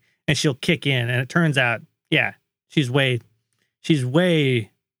instinctually, and she'll kick in, and it turns out, yeah, she's way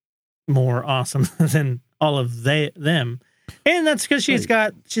more awesome than all of them. And that's because she's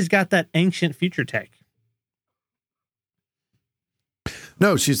got that ancient future tech.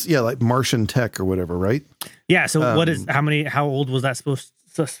 No, she's like Martian tech or whatever, right? Yeah. So how old was that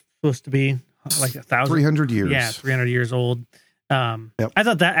supposed to be? Like 1,000? 300 years. Yeah, 300 years old. I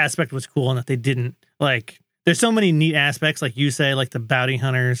thought that aspect was cool, and that they didn't there's so many neat aspects, like you say, like the bounty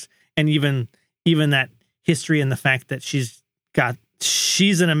hunters, and even that history and the fact that she's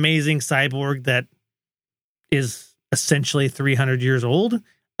an amazing cyborg that is essentially 300 years old,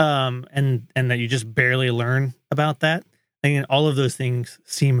 and that you just barely learn about that. And all of those things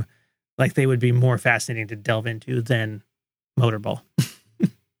seem like they would be more fascinating to delve into than Motorball.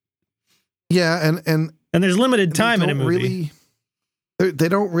 Yeah, and there's limited time in a movie. They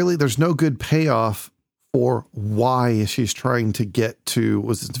don't really. There's no good payoff for why she's trying to get to.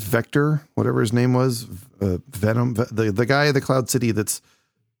 Was it Vector? Whatever his name was, Venom, the guy at the Cloud City that's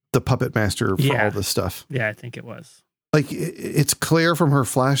the puppet master for all this stuff. Yeah, I think it was. Like, it's clear from her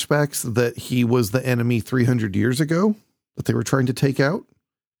flashbacks that he was the enemy 300 years ago that they were trying to take out.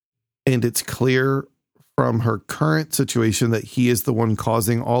 And it's clear from her current situation that he is the one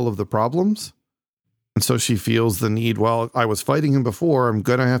causing all of the problems. And so she feels the need, well, I was fighting him before, I'm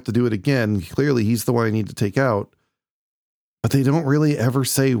going to have to do it again. Clearly, he's the one I need to take out. But they don't really ever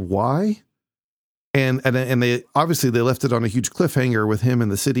say why. And they obviously they left it on a huge cliffhanger with him in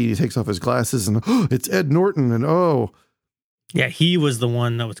the city. He takes off his glasses and it's Ed Norton, and yeah, he was the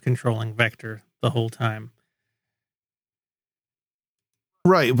one that was controlling Vector the whole time.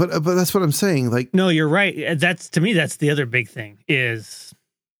 Right, but that's what I'm saying. Like, no, you're right. That's the other big thing is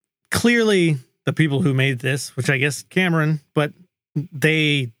clearly the people who made this, which I guess Cameron, but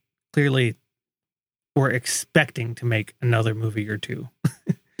they clearly were expecting to make another movie or two.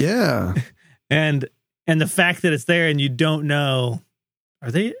 Yeah. And the fact that it's there and you don't know,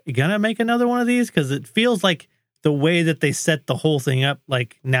 are they gonna make another one of these? Because it feels like the way that they set the whole thing up,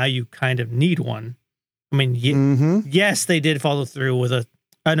 like now you kind of need one. I mean, yes, they did follow through with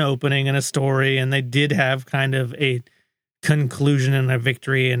an opening and a story, and they did have kind of a conclusion and a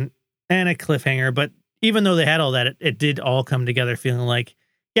victory and a cliffhanger. But even though they had all that, it did all come together feeling like,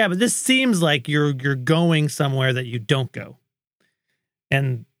 yeah, but this seems like you're going somewhere that you don't go.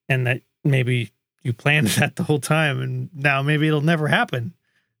 And that maybe you planned that the whole time, and now maybe it'll never happen.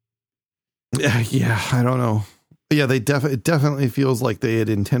 Yeah, I don't know. Yeah, it definitely feels like they had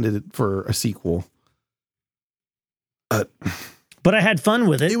intended it for a sequel. But I had fun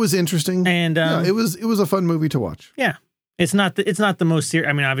with it. It was interesting, and it was a fun movie to watch. Yeah, it's not the most serious.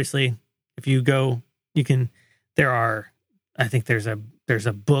 I mean, obviously, if you go, you can. I think there's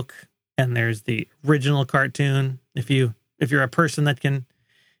a book and there's the original cartoon. If you're a person that can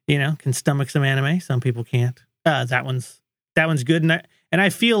stomach some anime, some people can't. That one's good, and I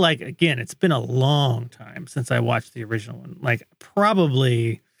feel like, again, it's been a long time since I watched the original one. Like,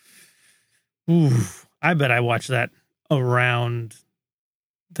 probably, I bet I watched that around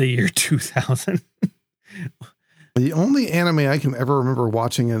the year 2000. The only anime I can ever remember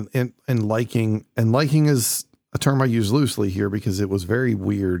watching and liking is a term I use loosely here because it was very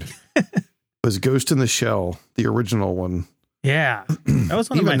weird, was Ghost in the Shell, the original one. Yeah, that was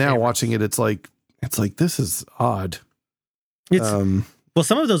one of my Even now, favorites. watching it, it's like this is odd. Well,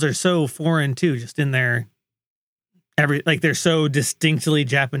 some of those are so foreign too, just in their they're so distinctly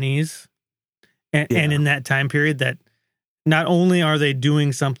Japanese, and in that time period that not only are they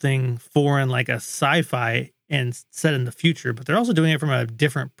doing something foreign like a sci-fi and set in the future, but they're also doing it from a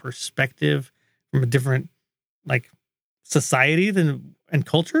different perspective, from a different like society and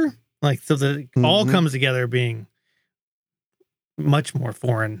culture. Like, so that it all comes together being much more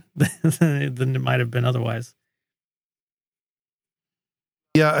foreign than it might have been otherwise.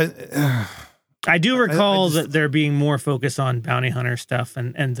 Yeah. I do recall that there being more focus on bounty hunter stuff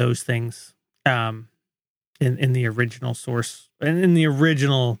and those things in the original source and in the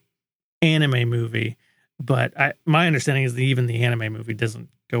original anime movie. But my understanding is that even the anime movie doesn't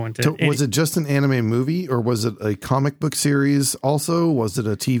go into. So was it just an anime movie, or was it a comic book series? Also, was it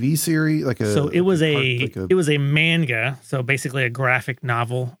a TV series? It was a manga. So basically a graphic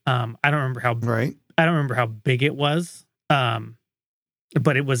novel. I don't remember how big it was.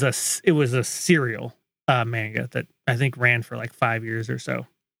 But it was a serial manga that I think ran for like 5 years or so.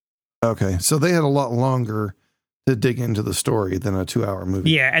 Okay, so they had a lot longer to dig into the story than a 2-hour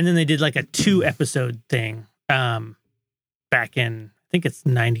movie. Yeah, and then they did like a 2-episode thing back in, I think it's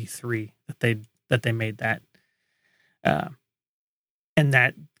 93 that they made that, and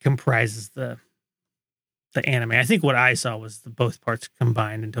that comprises the anime. I think what I saw was both parts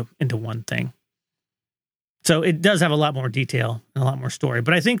combined into one thing. So it does have a lot more detail and a lot more story,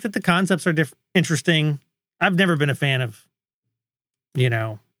 but I think that the concepts are interesting. I've never been a fan of,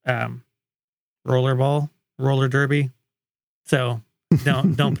 roller derby. So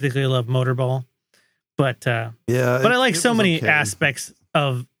don't particularly love motorball, but I like so many aspects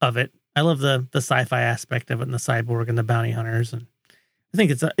of it. I love the sci-fi aspect of it and the cyborg and the bounty hunters. And I think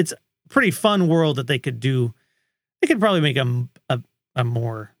it's a pretty fun world that they could do. They could probably make a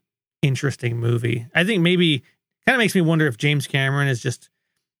more interesting movie. I think maybe kind of makes me wonder if James Cameron is just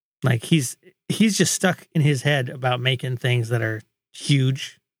like, he's just stuck in his head about making things that are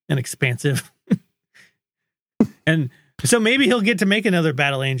huge and expansive. And so maybe he'll get to make another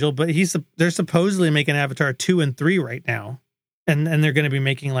Battle Angel, but they're supposedly making Avatar 2 and 3 right now. And they're going to be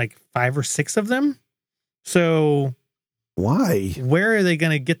making like 5 or 6 of them. So why? Where are they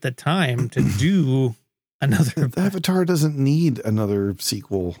going to get the time to do another? Avatar doesn't need another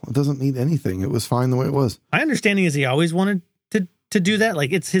sequel. It doesn't need anything. It was fine the way it was. My understanding is he always wanted to do that.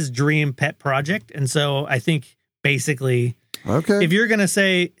 Like, it's his dream pet project. And so I think basically, okay, if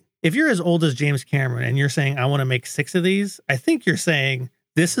you're as old as James Cameron and you're saying, I want to make 6 of these, I think you're saying,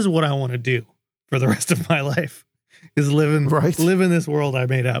 this is what I want to do for the rest of my life, is live in this world I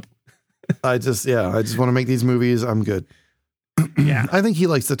made up. I just want to make these movies. I'm good. Yeah. I think he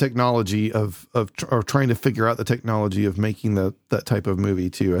likes the technology of trying to figure out the technology of making that type of movie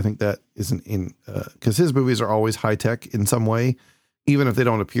too. I think that isn't because his movies are always high tech in some way, even if they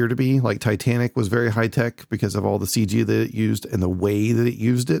don't appear to be. Like Titanic was very high tech because of all the CG that it used and the way that it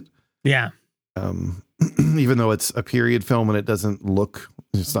used it. Yeah. Even though it's a period film and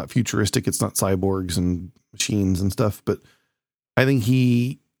it's not futuristic, it's not cyborgs and machines and stuff, but I think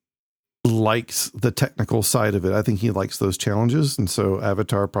he likes the technical side of it. I think he likes those challenges, and so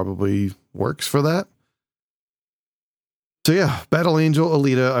Avatar probably works for that. So yeah, Battle Angel,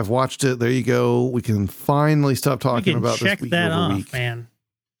 Alita. I've watched it. There you go. We can finally stop talking about this week over week, man.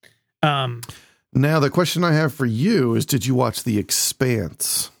 Now the question I have for you is: did you watch The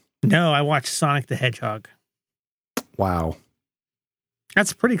Expanse? No, I watched Sonic the Hedgehog. Wow,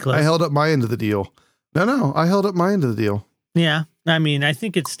 that's pretty close. I held up my end of the deal. No, I held up my end of the deal. Yeah. I mean, I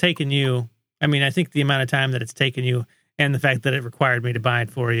think it's taken you. I mean, I think the amount of time that it's taken you and the fact that it required me to buy it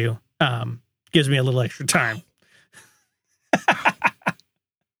for you gives me a little extra time.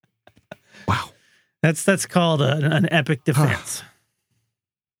 Wow. That's called an epic defense.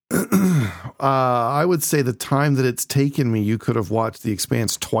 I would say the time that it's taken me, you could have watched The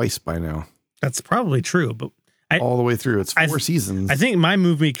Expanse twice by now. That's probably true, but all the way through. It's 4 seasons. I think my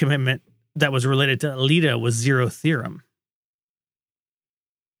movie commitment that was related to Alita was Zero Theorem.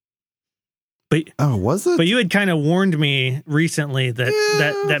 But was it? But you had kind of warned me recently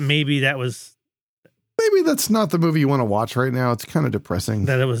that maybe that was. Maybe that's not the movie you want to watch right now. It's kind of depressing.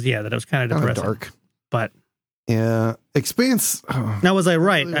 That it was kind of depressing. Dark. But yeah, Expanse. Now, was I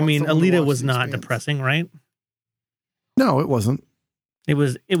right? Really I mean, Alita was not depressing, right? No, it wasn't. It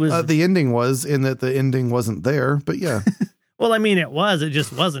was. The ending was in that the ending wasn't there, but yeah. Well, I mean, it was. It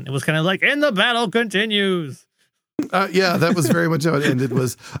just wasn't. It was kind of like, and the battle continues. Yeah, that was very much how it ended.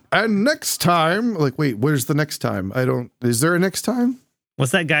 And next time, like, wait, where's the next time? Is there a next time?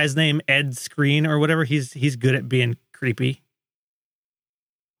 What's that guy's name? Ed Screen or whatever. He's good at being creepy.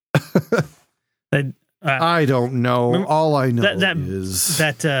 I don't know. All I know is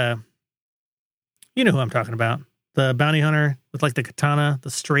that you know who I'm talking about. the bounty hunter with like the katana, the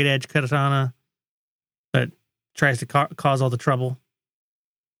straight edge katana that tries to cause all the trouble.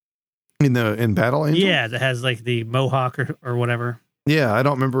 In Battle Angel? Yeah, that has like the mohawk or whatever. Yeah, I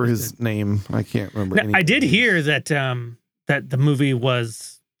don't remember his name. I can't remember. Now, I did hear that that the movie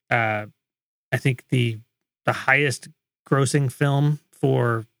was, I think the highest grossing film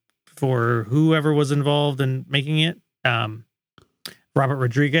for whoever was involved in making it. Robert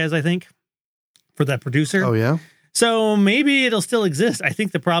Rodriguez, I think, for that producer. Oh yeah. So maybe it'll still exist. I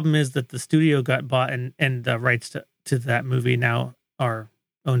think the problem is that the studio got bought and the rights to that movie now are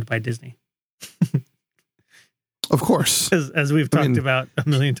owned by Disney. Of course. As we've talked about a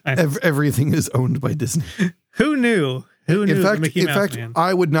million times. Everything is owned by Disney. Who knew? Who knew? In fact,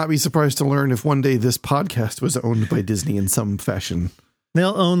 I would not be surprised to learn if one day this podcast was owned by Disney in some fashion.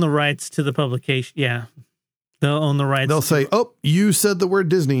 They'll own the rights to the publication. Yeah. They'll own the rights. They'll say, "Oh, you said the word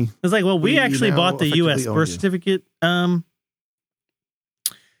Disney." It's like, well, we actually bought the U.S. birth certificate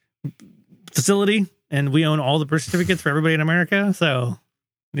facility, and we own all the birth certificates for everybody in America. So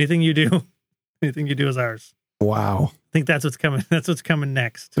anything you do is ours. Wow. I think that's what's coming. That's what's coming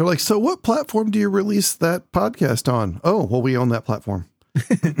next. They're like, so what platform do you release that podcast on? Oh, well, we own that platform.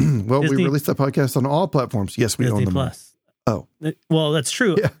 Well, Disney, we released that podcast on all platforms. Yes, we Disney own them. Plus. Oh, well, that's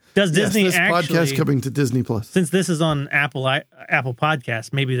true. Yeah. Does Disney this actually? Podcast coming to Disney Plus? Since this is on Apple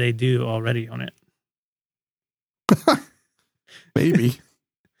Podcasts, maybe they do already own it. Maybe.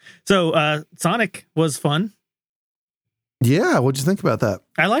 So Sonic was fun. Yeah, what'd you think about that?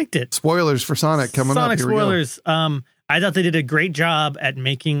 I liked it. Spoilers for Sonic coming up. Sonic spoilers. I thought they did a great job at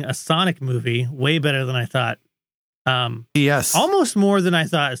making a Sonic movie, way better than I thought. Yes, almost more than I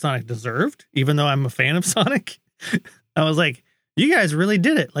thought Sonic deserved. Even though I'm a fan of Sonic, I was like, you guys really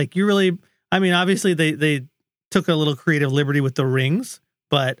did it. Like, you really. I mean, obviously they took a little creative liberty with the rings,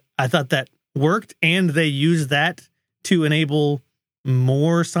 but I thought that worked, and they used that to enable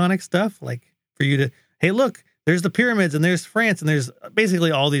more Sonic stuff. Like, for you to, hey, look, there's the pyramids, and there's France, and there's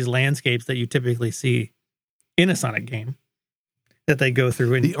basically all these landscapes that you typically see in a Sonic game that they go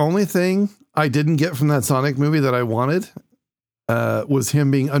through. And the only thing I didn't get from that Sonic movie that I wanted was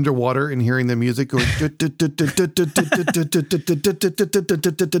him being underwater and hearing the music going.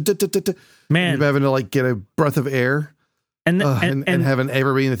 Man, you're having to like get a breath of air, and having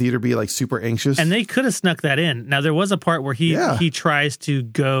everybody in the theater be like super anxious. And they could have snuck that in. Now there was a part where he tries to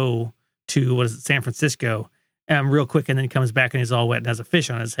go to San Francisco, real quick, and then comes back and he's all wet and has a fish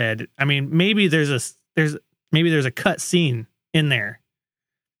on his head. I mean, maybe there's a cut scene in there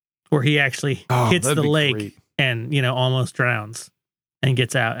where he actually hits the lake great. And, almost drowns and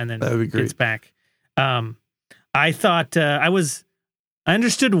gets out and then gets back. I thought I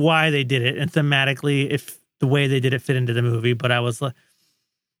understood why they did it, and thematically, if the way they did it fit into the movie, but I was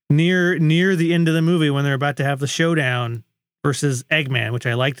near the end of the movie when they're about to have the showdown versus Eggman, which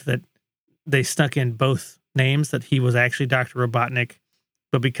I liked that they snuck in both names, that he was actually Dr. Robotnik,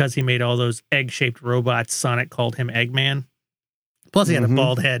 but because he made all those egg-shaped robots, Sonic called him Eggman. Plus, he had a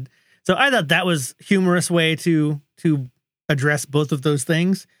bald head. So I thought that was a humorous way to address both of those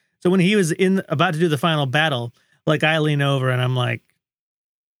things. So when he was about to do the final battle, like, I lean over and I'm like,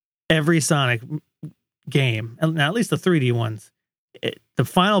 every Sonic game, now at least the 3D ones, the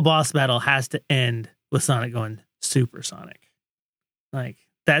final boss battle has to end with Sonic going Super Sonic. Like,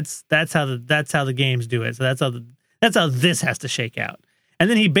 that's how the games do it. So that's how this has to shake out.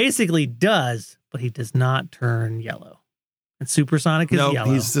 And then he basically does, but he does not turn yellow. And Super Sonic is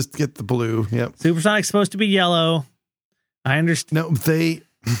yellow. He's just get the blue. Yep. Super Sonic's supposed to be yellow. I understand. No,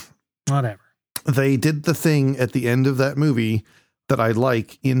 whatever. They did the thing at the end of that movie that I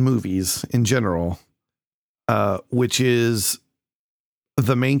like in movies in general, which is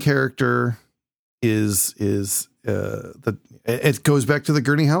the main character is it goes back to the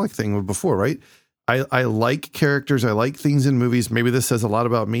Gurney Halleck thing before, right? I like characters. I like things in movies. Maybe this says a lot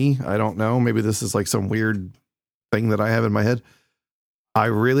about me. I don't know. Maybe this is like some weird thing that I have in my head. I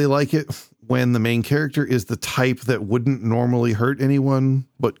really like it when the main character is the type that wouldn't normally hurt anyone,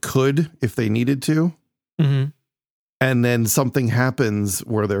 but could if they needed to. Mm-hmm. And then something happens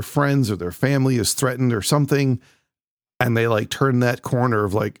where their friends or their family is threatened or something. And they like turn that corner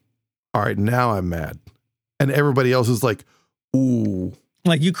of like, all right, now I'm mad. And everybody else is like, ooh.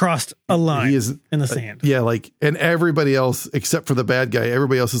 Like, you crossed a line in the sand. Yeah. Like, and everybody else, except for the bad guy,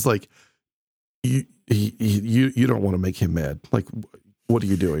 everybody else is like, you don't want to make him mad. Like, what are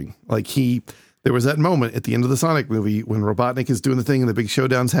you doing? Like, there was that moment at the end of the Sonic movie when Robotnik is doing the thing and the big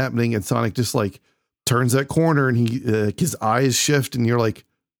showdown's happening, and Sonic just like turns that corner and his eyes shift, and you're like,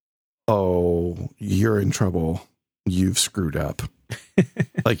 oh, you're in trouble. You've screwed up.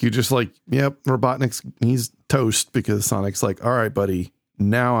 Like, you're just like, yep, Robotnik's, he's toast because Sonic's like, all right, buddy,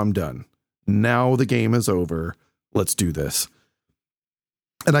 now I'm done. Now the game is over. Let's do this.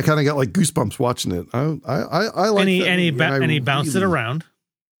 And I kind of got like goosebumps watching it. I like that. And he bounced it around.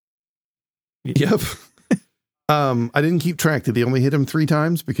 Yep. I didn't keep track. Did he only hit him 3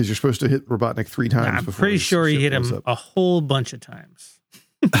 times? Because you're supposed to hit Robotnik 3 times. I'm pretty sure he hit him a whole bunch of times.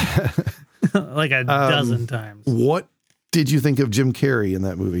 Like a dozen times. What did you think of Jim Carrey in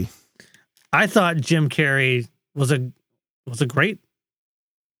that movie? I thought Jim Carrey was a great.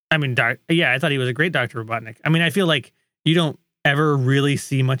 I mean, I thought he was a great Dr. Robotnik. I mean, I feel like you don't ever really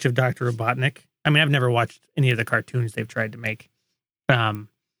see much of Dr. Robotnik. I mean, I've never watched any of the cartoons they've tried to make, but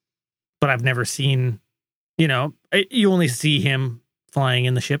I've never seen. You only see him flying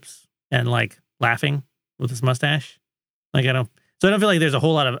in the ships and like laughing with his mustache. Like I don't feel like there's a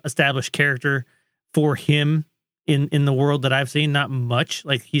whole lot of established character for him in the world that I've seen. Not much.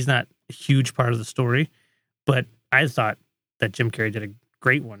 Like he's not a huge part of the story, but I thought that Jim Carrey did a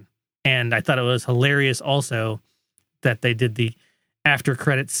great one. And I thought it was hilarious also that they did the after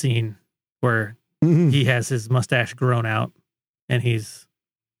credits scene where he has his mustache grown out and he's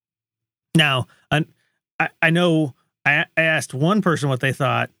now, I know I asked one person what they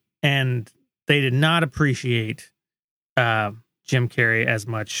thought and they did not appreciate Jim Carrey as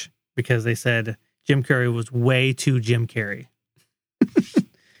much because they said Jim Carrey was way too Jim Carrey.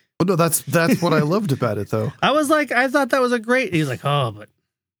 Well, no, that's what I loved about it, though. I was like, I thought that was a great. He's like, oh, but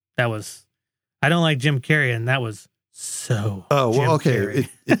I don't like Jim Carrey, and that was so. Oh, well, Jim okay. Carrey.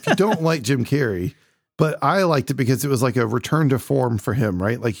 If you don't like Jim Carrey, but I liked it because it was like a return to form for him,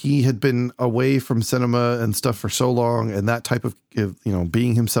 right? Like he had been away from cinema and stuff for so long, and that type of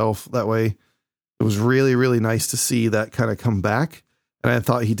being himself that way. It was really, really nice to see that kind of come back, and I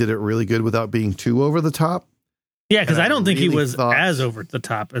thought he did it really good without being too over the top. Yeah, because I don't think he was as over the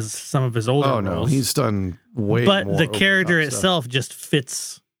top as some of his older roles. Oh, no, he's done way more. But the character itself just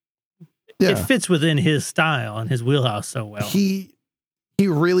fits. Yeah. It fits within his style and his wheelhouse so well. He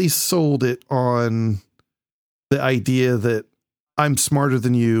really sold it on the idea that I'm smarter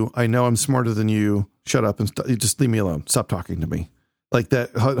than you. I know I'm smarter than you. Shut up and just leave me alone. Stop talking to me. Like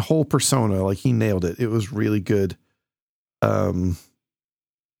that whole persona, like he nailed it. It was really good. I'm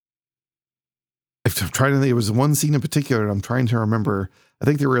trying to think. It was one scene in particular, and I'm trying to remember. I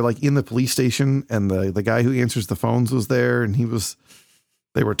think they were like in the police station, and the guy who answers the phones was there, and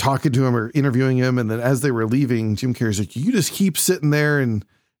they were talking to him or interviewing him, and then as they were leaving, Jim Carrey's like, "You just keep sitting there and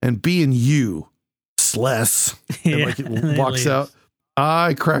being you, Sless." And like it walks out.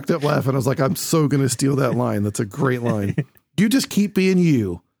 I cracked up laughing. I was like, "I'm so gonna steal that line. That's a great line. You just keep being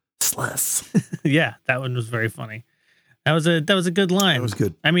you, Sless." Yeah, that one was very funny. That was a good line. That was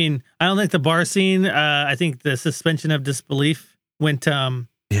good. I mean, I don't think the bar scene. I think the suspension of disbelief went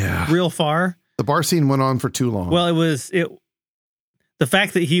real far. The bar scene went on for too long. Well, the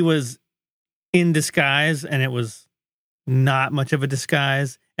fact that he was in disguise and it was not much of a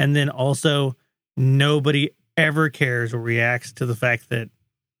disguise, and then also nobody ever cares or reacts to the fact that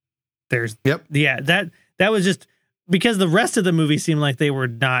there's that was just because the rest of the movie seemed like they were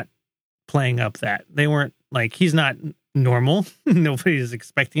not playing up that they weren't like he's not normal. Nobody's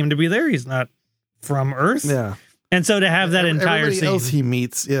expecting him to be there. He's not from Earth. Yeah. And so to have that entire scene. Else he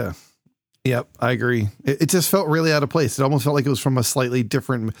meets. Yeah. Yep. I agree. It just felt really out of place. It almost felt like it was from a slightly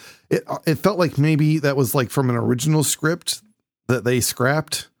different, it felt like maybe that was like from an original script that they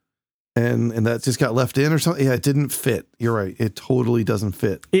scrapped and that just got left in or something. Yeah. It didn't fit. You're right. It totally doesn't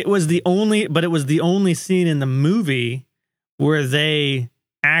fit. It was the only scene in the movie where they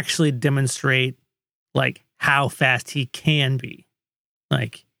actually demonstrate like how fast he can be.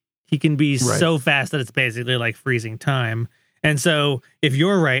 Like he can be so fast that it's basically like freezing time. And so if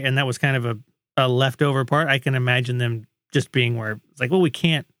you're right, and that was kind of a leftover part, I can imagine them just being where it's like, well, we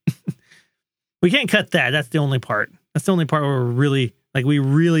can't cut that. That's the only part. That's the only part where we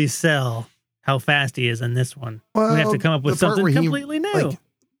really sell how fast he is in this one. Well, we have to come up with something completely new. Like,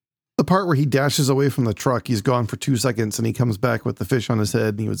 the part where he dashes away from the truck, he's gone for 2 seconds and he comes back with the fish on his head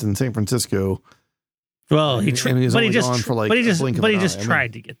and he was in San Francisco. Well, he just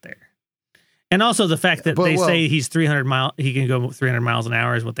tried to get there. And also the fact that say he's 300 miles, he can go 300 miles an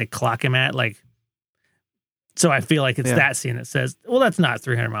hour is what they clock him at. Like, so I feel like it's that scene that says, well, that's not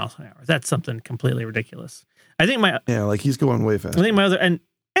 300 miles an hour. That's something completely ridiculous. I think like he's going way fast. I think my other, and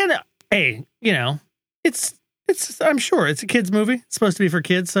hey, it's I'm sure it's a kid's movie. It's supposed to be for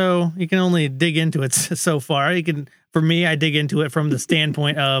kids. So you can only dig into it so far. For me, I dig into it from the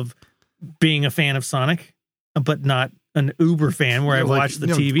standpoint of being a fan of Sonic, but not an uber fan where I watch the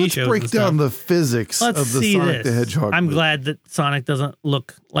TV shows. Let's break down the physics of the Sonic the Hedgehog. I'm glad that Sonic doesn't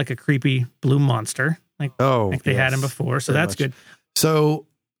look like a creepy blue monster. like like they had him before. So very that's much. good. So,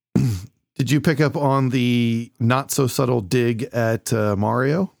 did you pick up on the not so subtle dig at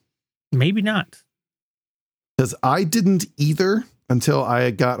Mario? Maybe not. Because I didn't either until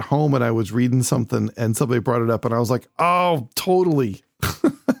I got home and I was reading something and somebody brought it up and I was like, oh, totally.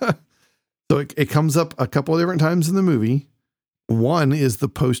 So it comes up a couple of different times in the movie. One is the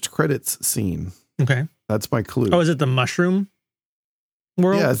post-credits scene. Okay. That's my clue. Oh, is it the mushroom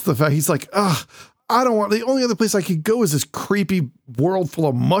world? Yeah, it's the fact he's like, I don't want, the only other place I could go is this creepy world full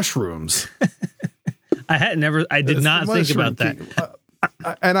of mushrooms. I did not think about that.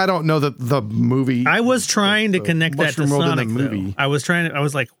 And I don't know that the movie. I was trying to connect that to Mushroom World in Sonic, the movie. though. I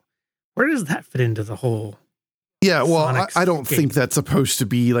was like, where does that fit into the whole? Yeah, well, Sonic's I don't game? think that's supposed to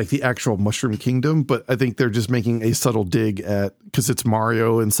be like the actual Mushroom Kingdom, but I think they're just making a subtle dig at, because it's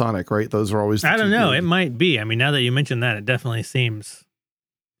Mario and Sonic, right? Those are always. I don't know. It might be. I mean, now that you mentioned that, it definitely seems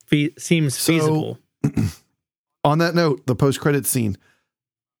feasible. On that note, the post-credit scene,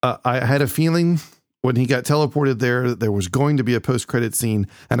 I had a feeling when he got teleported there was going to be a post-credit scene,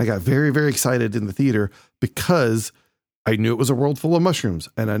 and I got very, very excited in the theater because I knew it was a world full of mushrooms,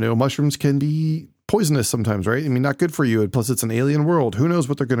 and I know mushrooms can be poisonous sometimes, right? I mean, not good for you, and plus it's an alien world. Who knows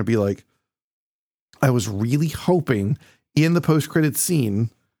what they're going to be like? I was really hoping in the post-credit scene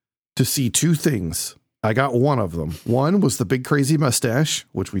to see two things. I got one of them. One was the big crazy mustache,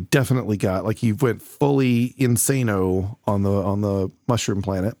 which we definitely got. Like he went fully insano on the mushroom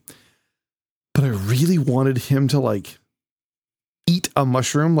planet. But I really wanted him to like eat a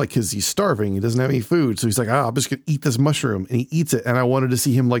mushroom, like because he's starving. He doesn't have any food. So he's like, I'm just going to eat this mushroom. And he eats it. And I wanted to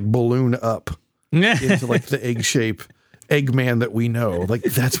see him like balloon up into like the egg shape Eggman that we know. Like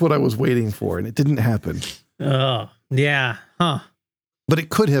that's what I was waiting for. And it didn't happen. Oh, yeah. Huh. But it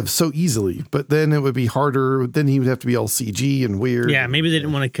could have so easily, but then it would be harder. Then he would have to be all CG and weird. Yeah, maybe they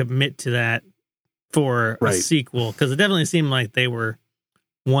didn't want to commit to that for a sequel, because it definitely seemed like they were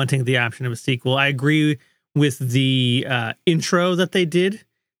wanting the option of a sequel. I agree with the intro that they did.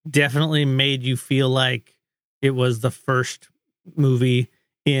 Definitely made you feel like it was the first movie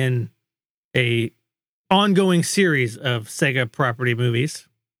in a ongoing series of Sega property movies.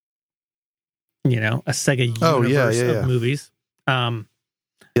 You know, a Sega universe of movies.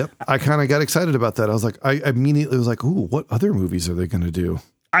 Yep. I kind of got excited about that. I was like, I immediately was like, ooh, what other movies are they going to do?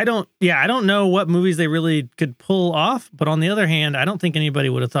 I don't know what movies they really could pull off, but on the other hand, I don't think anybody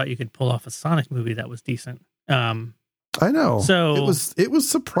would have thought you could pull off a Sonic movie that was decent. I know. So it was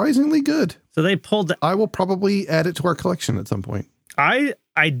surprisingly good. So they pulled I will probably add it to our collection at some point. I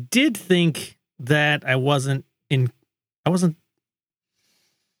did think that I wasn't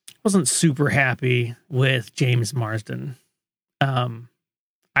super happy with James Marsden.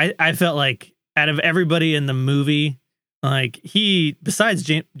 I felt like out of everybody in the movie, like besides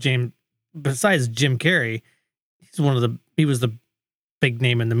Jim Carrey, he was the big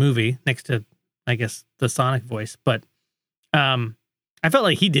name in the movie next to, I guess, the Sonic voice. But I felt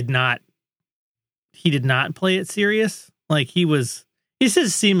like he did not play it serious. Like he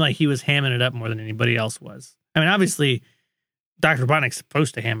just seemed like he was hamming it up more than anybody else was. I mean, obviously Dr. Robotnik's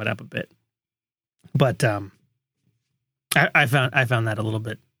supposed to ham it up a bit, but I found that a little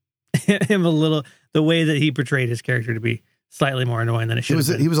bit the way that he portrayed his character to be slightly more annoying than it should have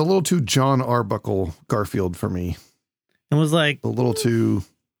been. He was a little too John Arbuckle Garfield for me. It was like a little too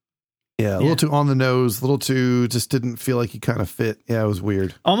little too on the nose, a little too, just didn't feel like he kind of fit. Yeah, it was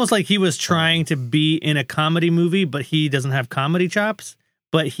weird. Almost like he was trying to be in a comedy movie, but he doesn't have comedy chops,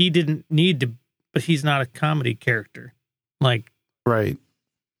 but he didn't need to, but he's not a comedy character. Like, right.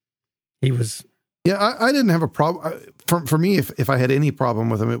 He was. Yeah, I didn't have a problem. For me, if I had any problem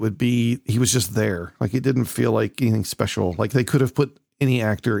with him, it would be he was just there. Like it didn't feel like anything special. Like they could have put any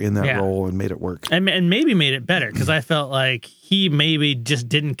actor in that role and made it work. And maybe made it better, because I felt like he maybe just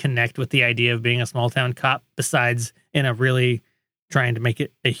didn't connect with the idea of being a small town cop, besides in a really trying to make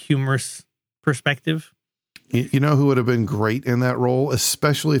it a humorous perspective. You know who would have been great in that role,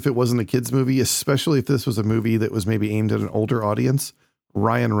 especially if it wasn't a kid's movie, especially if this was a movie that was maybe aimed at an older audience?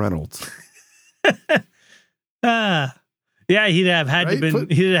 Ryan Reynolds. Yeah, he'd have had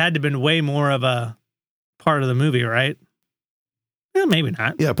to been way more of a part of the movie, right? Well, maybe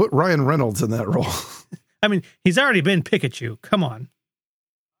not. Yeah, put Ryan Reynolds in that role. I mean, he's already been Pikachu. Come on.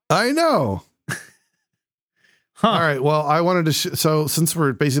 I know. Huh. All right. Well, I wanted to. So since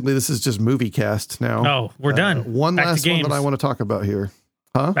we're basically, this is just movie cast now. Oh, we're done. One last one that I want to talk about here.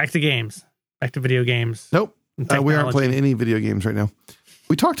 Huh? Back to games. Back to video games. Nope. We aren't playing any video games right now.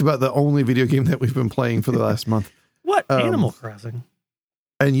 We talked about the only video game that we've been playing for the last month. What? Animal Crossing.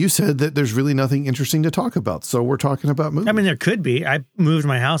 And you said that there's really nothing interesting to talk about. So we're talking about movies. I mean, there could be. I moved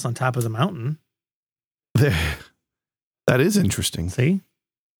my house on top of the mountain. That is interesting. See?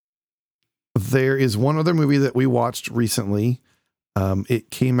 There is one other movie that we watched recently. It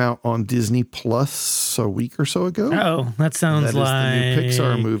came out on Disney Plus a week or so ago. Oh, that sounds like the new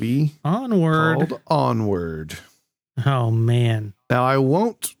Pixar movie Onward. called Onward. Oh man. Now I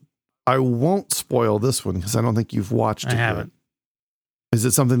won't spoil this one because I don't think you've watched it. I haven't. Yet. Is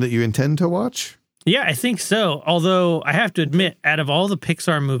it something that you intend to watch? Yeah, I think so. Although I have to admit, out of all the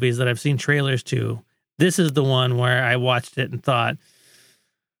Pixar movies that I've seen trailers to, this is the one where I watched it and thought,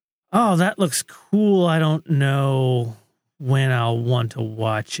 oh, that looks cool. I don't know when I'll want to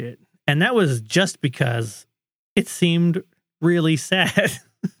watch it. And that was just because it seemed really sad.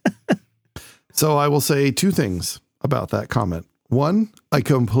 So I will say two things about that comment. One, I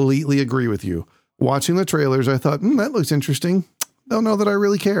completely agree with you. Watching the trailers, I thought, that looks interesting. Don't know that I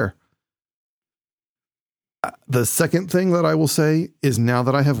really care. The second thing that I will say is now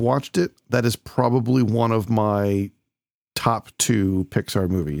that I have watched it, that is probably one of my top 2 Pixar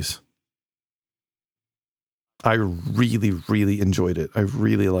movies. I really, really enjoyed it. I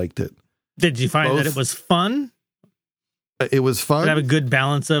really liked it. Did you find that it was fun? It was fun. Did it have a good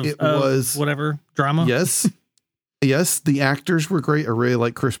balance of whatever drama? Yes. Yes, the actors were great. I really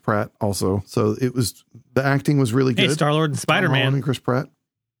like Chris Pratt also. So the acting was really good. Hey, Star-Lord and Spider-Man. And Chris Pratt.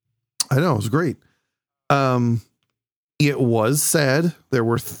 I know, it was great. It was sad. There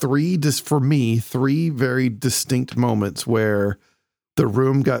were three very distinct moments where the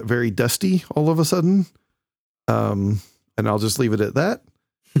room got very dusty all of a sudden. And I'll just leave it at that.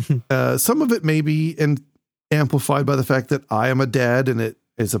 Some of it may be amplified by the fact that I am a dad and it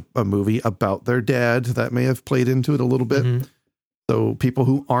is a movie about their dad. That may have played into it a little bit. Mm-hmm. So people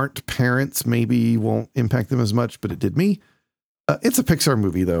who aren't parents maybe won't impact them as much, but it did me. It's a Pixar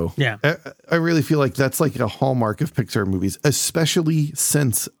movie, though. Yeah. I really feel like that's like a hallmark of Pixar movies, especially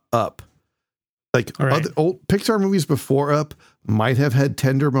since Up. Like other old Pixar movies before Up might have had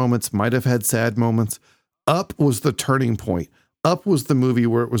tender moments, might have had sad moments. Up was the turning point. Up was the movie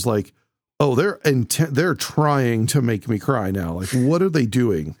where it was like, oh, they're trying to make me cry now. Like, what are they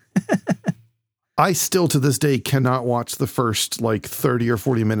doing? I still to this day cannot watch the first like 30 or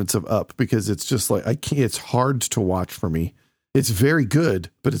 40 minutes of Up because it's just like, I can't, it's hard to watch for me. It's very good,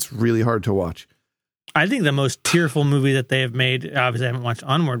 but it's really hard to watch. I think the most tearful movie that they have made, obviously I haven't watched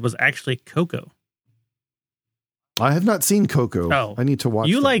Onward, was actually Coco. I have not seen Coco. Oh, I need to watch.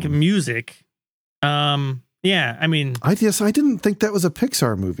 You like one. Music. Yeah, I mean, I didn't think that was a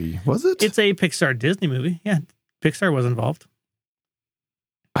Pixar movie. Was it? It's a Pixar Disney movie. Yeah, Pixar was involved.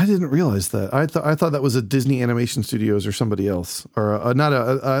 I didn't realize that. I thought that was a Disney Animation Studios or somebody else, or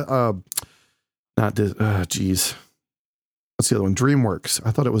not geez. What's the other one? DreamWorks.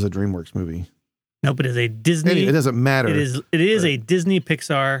 I thought it was a DreamWorks movie. No, but it is a Disney. Anyway, it doesn't matter. It is a Disney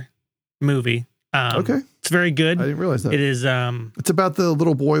Pixar movie. Okay, it's very good. I didn't realize that. It is. It's about the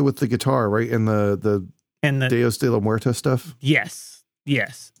little boy with the guitar, right? And the Dios de la Muerta stuff. Yes. Yeah.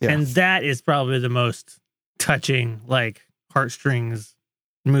 And that is probably the most touching, like heartstrings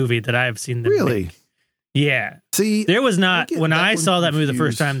movie that I have seen. Really? Make. Yeah. See, there was not when I saw that movie the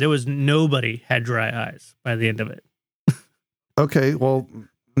first time. There was nobody had dry eyes by the end of it. Okay, well,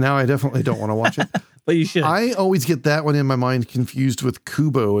 now I definitely don't want to watch it. But you should. I always get that one in my mind confused with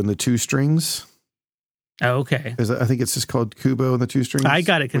Kubo and the Two Strings. Oh, okay. I think it's just called Kubo and the Two Strings. I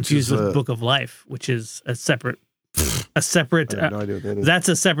got it confused with Book of Life, which is a separate. I have no idea what that is. That's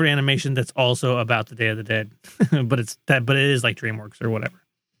a separate animation that's also about the Day of the Dead, but it is like DreamWorks or whatever.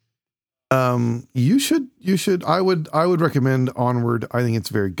 You should. I would recommend Onward. I think it's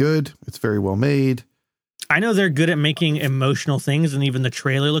very good. It's very well made. I know they're good at making emotional things, and even the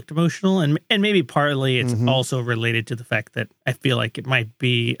trailer looked emotional, and maybe partly it's also related to the fact that I feel like it might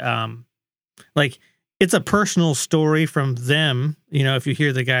be like it's a personal story from them. You know, if you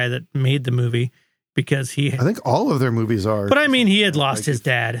hear the guy that made the movie, because I think all of their movies are. But I mean, he had lost his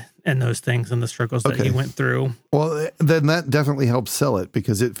dad and those things and the struggles that he went through. Well, then that definitely helps sell it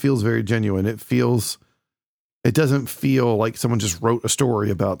because it feels very genuine. It doesn't feel like someone just wrote a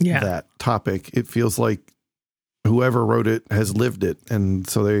story about that topic. It feels like whoever wrote it has lived it. And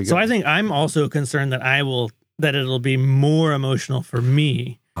so there you go. So I think I'm also concerned that it'll be more emotional for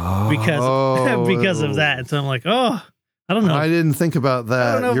me because of that. And so I'm like, I don't know. I didn't think about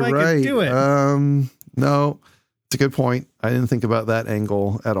that. I don't know You're if I right. could do it. No, it's a good point. I didn't think about that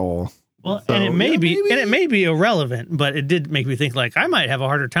angle at all. Well, so, and it may be irrelevant, but it did make me think like I might have a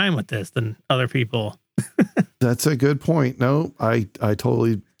harder time with this than other people. That's a good point. No, I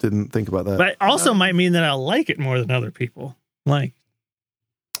totally didn't think about that. But it also might mean that I'll like it more than other people. Like,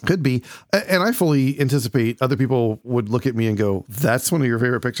 could be. And I fully anticipate other people would look at me and go, that's one of your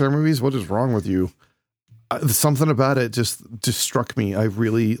favorite Pixar movies? What is wrong with you? Something about it just struck me. I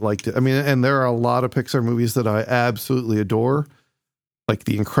really liked it. I mean, and there are a lot of Pixar movies that I absolutely adore, like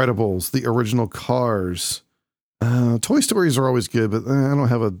The Incredibles, the original Cars. Toy Stories are always good, but I don't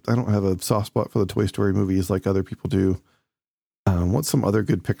have a soft spot for the Toy Story movies like other people do. What's some other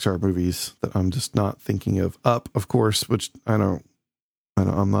good Pixar movies that I'm just not thinking of? Up, of course, which I'm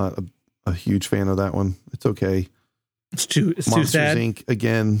not a huge fan of that one. It's okay. It's too Monsters, sad. Inc.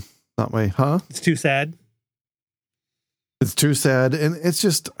 Again, not my It's too sad. It's too sad, and it's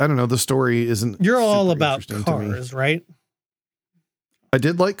just I don't know. The story isn't. You're all super about interesting to me. Cars, right? I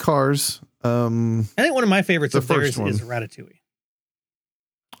did like Cars. I think one of my favorites The of theirs first one. is Ratatouille.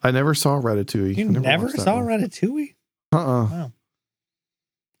 I never saw Ratatouille. You I never watched that saw one. Ratatouille? Uh-uh.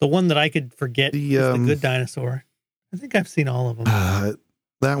 The one that I could forget is The Good Dinosaur. I think I've seen all of them.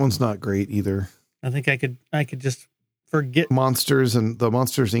 That one's not great either. I think I could just forget. Monsters and the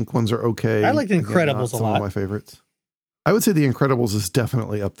Monsters Inc. ones are okay. I liked Again, Incredibles not a some lot. of my favorites. I would say The Incredibles is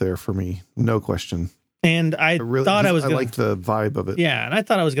definitely up there for me, no question. And I thought I was going to liked the vibe of it. Yeah, and I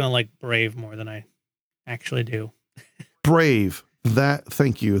thought I was going to like Brave more than I actually do. Brave.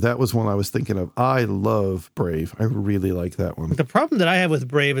 Thank you. That was one I was thinking of. I love Brave. I really like that one. The problem that I have with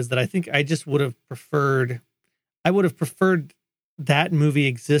Brave is that I think I just would have preferred that movie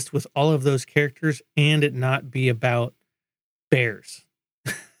exist with all of those characters and it not be about bears.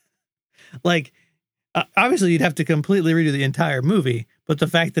 Like, obviously you'd have to completely redo the entire movie, but the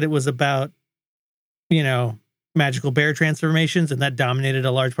fact that it was about, magical bear transformations and that dominated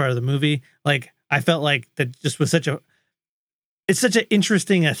a large part of the movie, like, I felt like that just was it's such an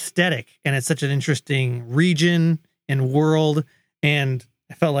interesting aesthetic and it's such an interesting region and world. And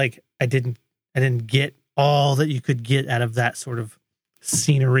I felt like I didn't get all that you could get out of that sort of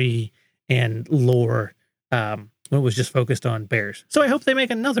scenery and lore when it was just focused on bears. So I hope they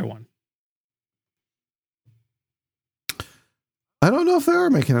make another one. I don't know if they are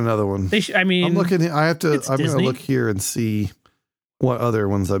making another one. I'm looking. I'm going to Disney. look here and see what other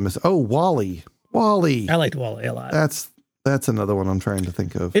ones I missed. Oh, Wall-E. Wall-E. I liked Wall-E a lot. That's another one I'm trying to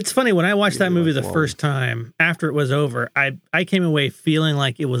think of. It's funny when I watched that movie the Wall-E. first time after it was over, I came away feeling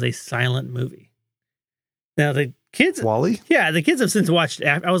like it was a silent movie. Now the kids, Wall-E? yeah, the kids have since watched.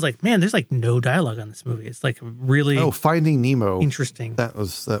 I was like, man, there's like no dialogue on this movie. It's like really Finding Nemo. interesting. That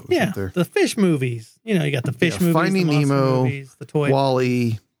was up Yeah, there. the fish movies. You got the fish movies, Finding the monster Nemo, movies, the toy.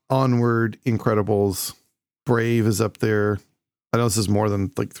 Wall-E, Onward, Incredibles, Brave is up there. I know this is more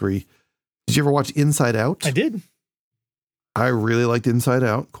than like 3. Did you ever watch Inside Out? I did. I really liked Inside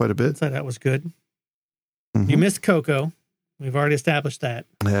Out quite a bit. So that was good. Mhm. You missed Coco. We've already established that.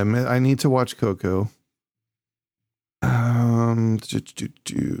 I need to watch Coco. I'm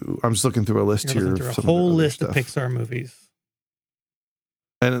just looking through a list You're here. looking of through a some of whole their other list of stuff. Pixar movies.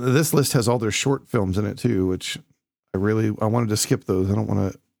 And this list has all their short films in it too, which I wanted to skip those. I don't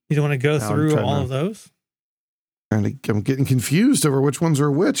want to. You don't want to go Now I'm through trying all to- of those? I'm getting confused over which ones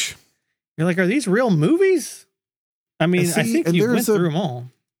are which. You're like, are these real movies? I mean, I See, think and you went there's a- through them all.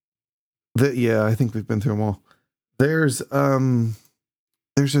 Yeah, I think we've been through them all. There's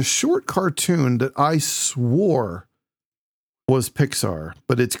a short cartoon that I swore was Pixar,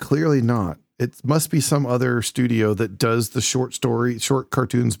 but it's clearly not. It must be some other studio that does the short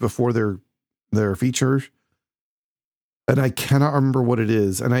cartoons before their features. And I cannot remember what it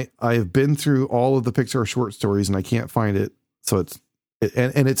is. And I have been through all of the Pixar short stories and I can't find it. So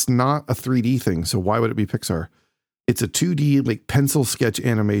it's not a 3D thing. So why would it be Pixar? It's a 2D like pencil sketch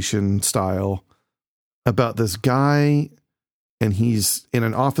animation style about this guy and he's in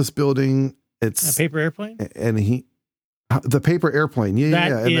an office building. It's A paper airplane? and the paper airplane. Yeah.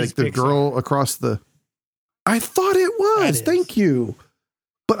 That And is like the Pixar. girl across I thought it That was. is. Thank you.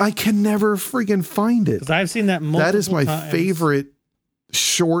 But I can never friggin' find it. Because I've seen that multiple That is my times. favorite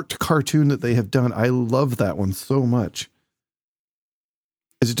short cartoon that they have done. I love that one so much.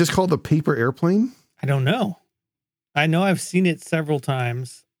 Is it just called The Paper Airplane? I don't know. I know I've seen it several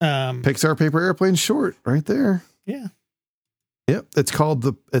times. Pixar Paper Airplane short right there. Yeah. Yep. It's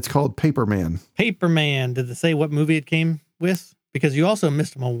called Paper Man. Paper Man. Did they say what movie it came with? Because you also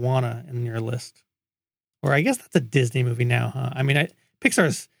missed Moana in your list. Or I guess that's a Disney movie now, huh? I mean,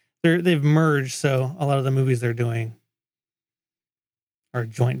 Pixar's they've merged, so a lot of the movies they're doing are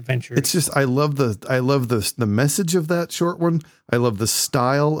joint ventures. It's just I love the message of that short one. I love the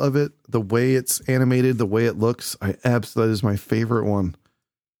style of it, the way it's animated, the way it looks. That is my favorite one.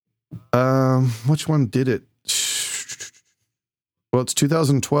 Which one did it? Well, it's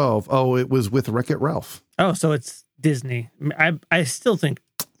 2012. Oh, it was with Wreck-It Ralph. Oh, so it's Disney. I still think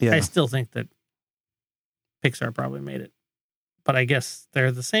Yeah. that Pixar probably made it. But I guess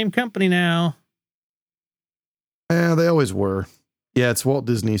they're the same company now. They always were. Yeah, it's Walt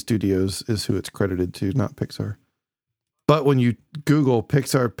Disney Studios is who it's credited to, not Pixar. But when you Google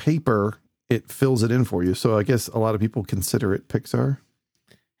Pixar paper, it fills it in for you. So I guess a lot of people consider it Pixar.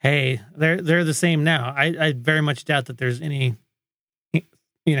 Hey, they're the same now. I very much doubt that there's any,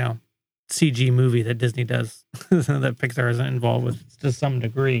 CG movie that Disney does that Pixar isn't involved with to some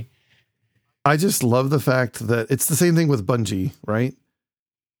degree. I just love the fact that it's the same thing with Bungie, right?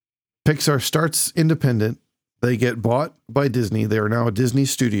 Pixar starts independent. They get bought by Disney. They are now a Disney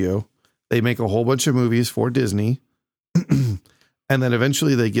studio. They make a whole bunch of movies for Disney. And then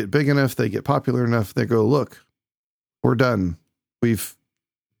eventually they get big enough, they get popular enough, they go, look, we're done. We've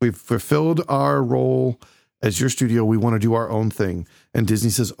fulfilled our role as your studio. We want to do our own thing. And Disney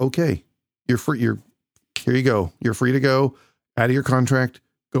says, okay, you're free. Here you go. You're free to go out of your contract.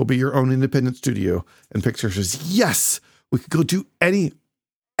 Go be your own independent studio. And Pixar says, yes, we could go do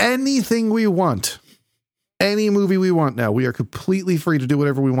anything we want. Any movie we want now. We are completely free to do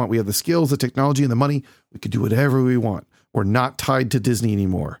whatever we want. We have the skills, the technology, and the money. We could do whatever we want. We're not tied to Disney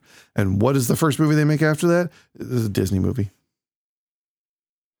anymore. And what is the first movie they make after that? It's a Disney movie.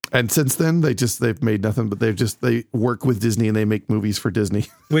 And since then, they've made nothing, but they work with Disney and they make movies for Disney.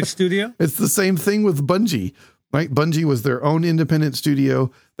 Which studio? It's the same thing with Bungie, right? Bungie was their own independent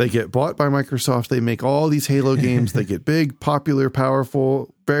studio. They get bought by Microsoft. They make all these Halo games. They get big, popular,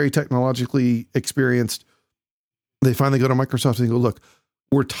 powerful, very technologically experienced. They finally go to Microsoft and go, look,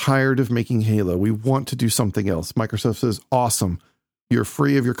 we're tired of making Halo. We want to do something else. Microsoft says, awesome. You're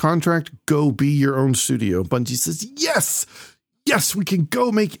free of your contract. Go be your own studio. Bungie says, yes, we can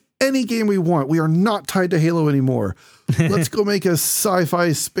go make any game we want. We are not tied to Halo anymore. Let's go make a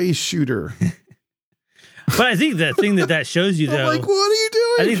sci-fi space shooter. But I think the thing that shows you, though, like, what are you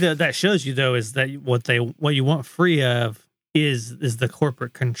doing? I think that shows you, though, is that what you want free of is the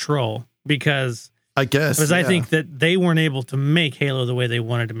corporate control, because I think that they weren't able to make Halo the way they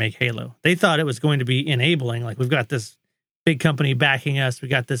wanted to make Halo. They thought it was going to be enabling. Like, we've got this big company backing us. We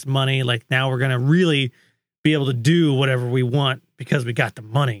got this money. Like, now we're going to really be able to do whatever we want because we got the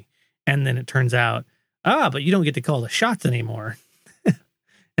money. And then it turns out, but you don't get to call the shots anymore.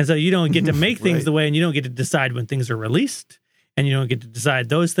 And so you don't get to make things the way, and you don't get to decide when things are released, and you don't get to decide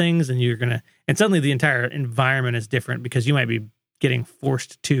those things. And and suddenly the entire environment is different because you might be getting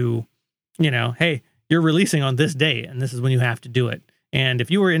forced to, hey, you're releasing on this day, and this is when you have to do it. And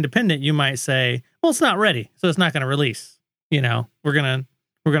if you were independent, you might say, well, it's not ready, so it's not going to release. We're going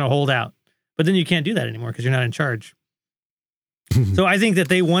to hold out. But then you can't do that anymore because you're not in charge. So I think that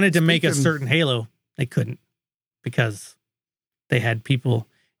they wanted to make a certain Halo. They couldn't because they had people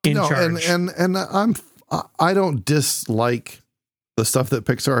in charge. And I don't dislike the stuff that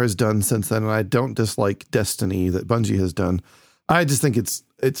Pixar has done since then, and I don't dislike Destiny that Bungie has done. I just think it's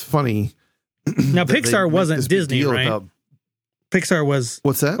funny. Now Pixar wasn't Disney, right? Pixar was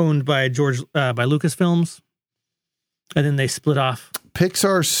owned by by Lucasfilms, and then they split off.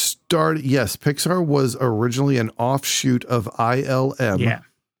 Pixar was originally an offshoot of ILM. Yeah.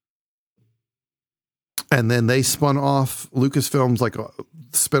 And then they spun off Lucasfilms,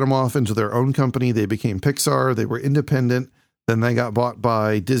 spin them off into their own company. They became Pixar. They were independent. Then they got bought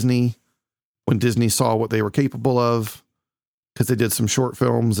by Disney when Disney saw what they were capable of, because they did some short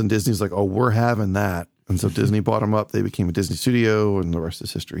films, and Disney's like, oh, we're having that. And so Disney bought them up. They became a Disney studio, and the rest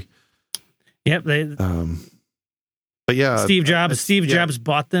is history. Yep. But yeah, Steve Jobs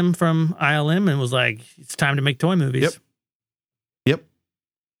bought them from ILM and was like, it's time to make toy movies. Yep.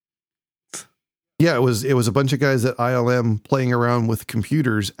 Yeah, it was a bunch of guys at ILM playing around with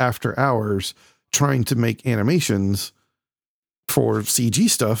computers after hours, trying to make animations for CG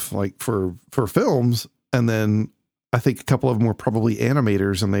stuff, like for films. And then I think a couple of them were probably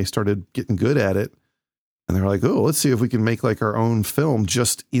animators, and they started getting good at it. And they're like, oh, let's see if we can make our own film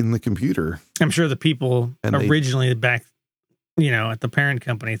just in the computer. I'm sure the people originally back, at the parent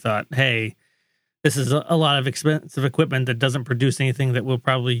company thought, hey, this is a lot of expensive equipment that doesn't produce anything that we'll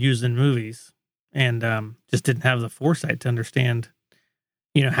probably use in movies. And just didn't have the foresight to understand,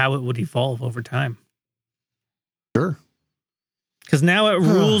 how it would evolve over time. Sure. Because now it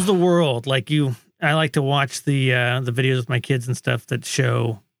rules the world. I like to watch the videos with my kids and stuff that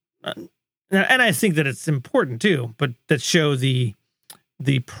show, and I think that it's important too, but that show the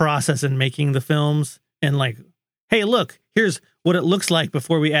process in making the films, and hey, look, here's what it looks like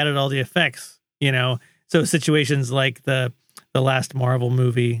before we added all the effects. So situations like the last Marvel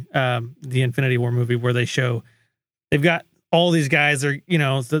movie, the Infinity War movie, where they've got all these guys are,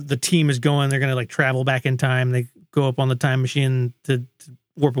 the team is going, they're going to travel back in time. They go up on the time machine to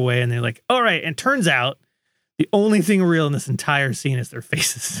warp away, and they're like, all right. And turns out the only thing real in this entire scene is their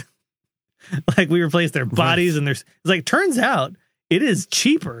faces. Like we replaced their bodies and there's it's like turns out it is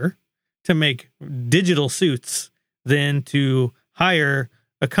cheaper to make digital suits than to hire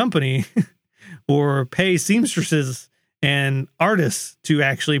a company or pay seamstresses and artists to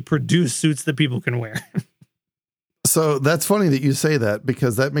actually produce suits that people can wear. So that's funny that you say that,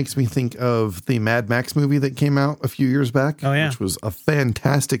 because that makes me think of the Mad Max movie that came out a few years back, which was a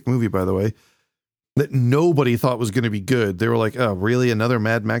fantastic movie, by the way, that nobody thought was going to be good. They were like, oh, really? Another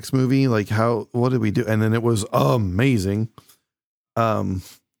Mad Max movie? Like what did we do? And then it was amazing.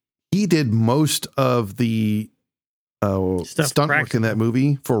 He did most of the stunt work in that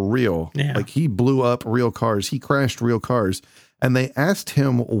movie for real. Yeah. Like he blew up real cars. He crashed real cars. And they asked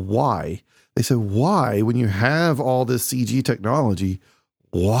him why. They said, why, when you have all this CG technology,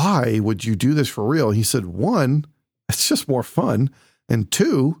 why would you do this for real? He said, one, it's just more fun. And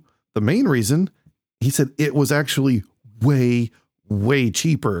two, the main reason, he said it was actually way, way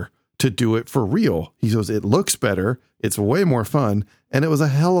cheaper to do it for real. He goes, it looks better. It's way more fun. And it was a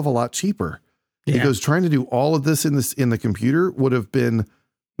hell of a lot cheaper. Yeah. He goes, trying to do all of this in the computer would have been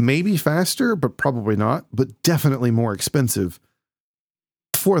maybe faster, but probably not, but definitely more expensive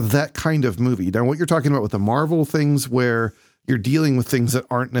for that kind of movie. Now, what you're talking about with the Marvel things where you're dealing with things that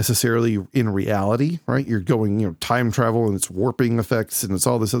aren't necessarily in reality, right? You're going, time travel and it's warping effects and it's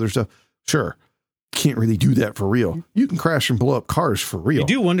all this other stuff. Sure. Can't really do that for real. You can crash and blow up cars for real. You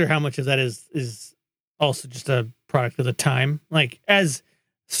do wonder how much of that is also just a product of the time. Like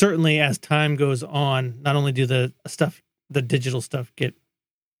certainly as time goes on, not only do the digital stuff get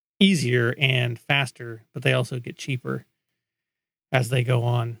easier and faster, but they also get cheaper as they go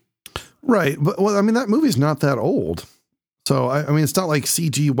on. Right. But that movie's not that old. So, it's not like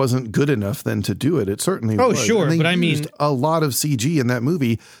CG wasn't good enough then to do it. It certainly was. Oh, sure. But a lot of CG in that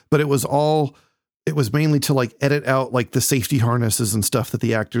movie, but it was mainly to like edit out like the safety harnesses and stuff that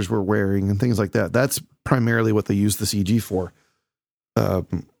the actors were wearing and things like that. That's primarily what they used the CG for.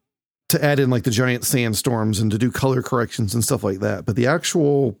 To add in like the giant sandstorms and to do color corrections and stuff like that. But the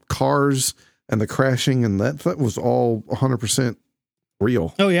actual cars and the crashing and that was all 100%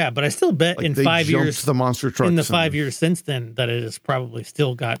 real. Oh yeah, but I still bet like in 5 years the monster trucks in the 5 years since then that it has probably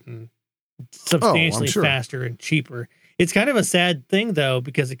still gotten substantially faster and cheaper. It's kind of a sad thing though,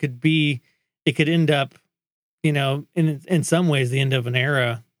 because it could end up, in some ways the end of an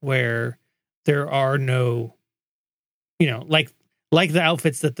era where there are no, like the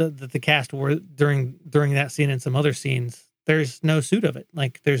outfits that the cast wore during that scene and some other scenes, there's no suit of it.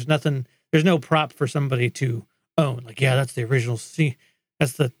 Like there's no prop for somebody to own. Like, yeah, that's the original scene.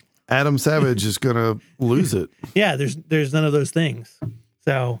 That's the Adam Savage is going to lose it. Yeah, there's none of those things.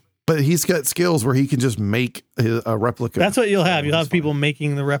 So, but he's got skills where he can just make a replica. That's what you'll have. You'll have people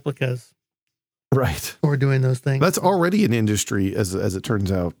making the replicas. Right. Or doing those things. That's already an industry as it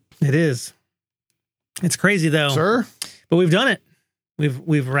turns out. It is. It's crazy though. Sir? But we've done it.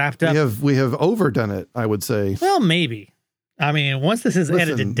 We've wrapped up. We have overdone it, I would say. Well, maybe. Once this is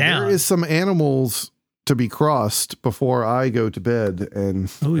edited down. There is some animals to be crossed before I go to bed.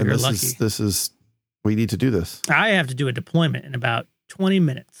 And, you're lucky. We need to do this. I have to do a deployment in about 20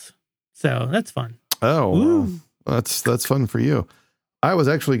 minutes. So that's fun. Oh, wow. That's fun for you. I was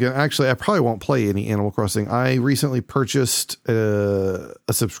actually I probably won't play any Animal Crossing. I recently purchased a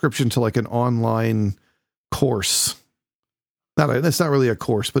subscription to like an online course. It's not really a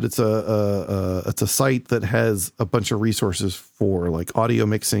course, but it's a site that has a bunch of resources for like audio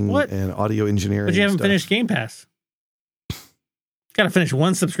mixing and audio engineering. But you haven't finished Game Pass. Got to finish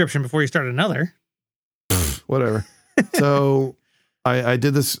one subscription before you start another. Whatever. So I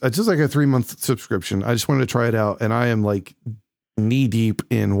did this. It's just like a 3-month subscription. I just wanted to try it out, and I am like knee deep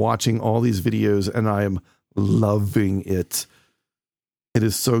in watching all these videos, and I am loving it. It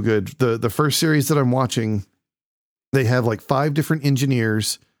is so good. The first series that I'm watching, they have like 5 different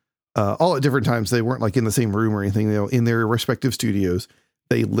engineers, all at different times. They weren't like in the same room or anything, in their respective studios.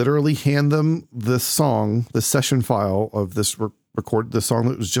 They literally hand them the session file of this the song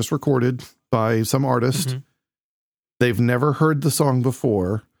that was just recorded by some artist. Mm-hmm. They've never heard the song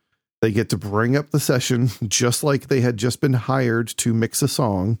before. They get to bring up the session just like they had just been hired to mix a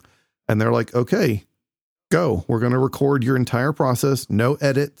song. And they're like, okay, go. We're going to record your entire process. No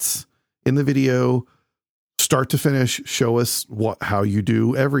edits in the video. Start to finish, show us how you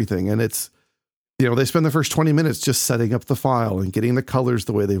do everything. And it's, they spend the first 20 minutes just setting up the file and getting the colors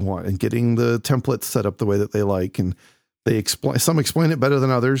the way they want and getting the templates set up the way that they like. And some explain it better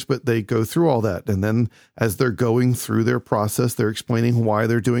than others, but they go through all that. And then as they're going through their process, they're explaining why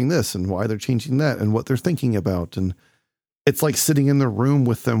they're doing this and why they're changing that and what they're thinking about. And it's like sitting in the room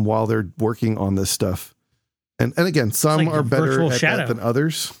with them while they're working on this stuff. And again, some are better at that than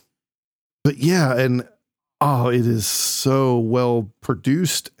others. But yeah, and it is so well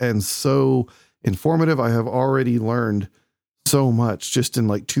produced and so informative. I have already learned so much just in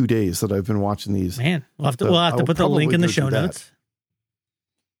like 2 days that I've been watching these. Man, we'll have to put the link in the show notes.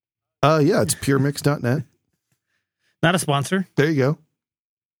 Yeah, it's puremix.net. Not a sponsor. There you go.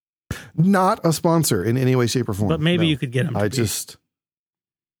 Not a sponsor in any way, shape, or form. But maybe you could get them.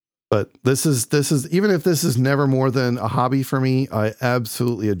 But this is even if this is never more than a hobby for me, I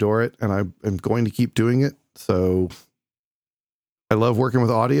absolutely adore it, and I am going to keep doing it. So I love working with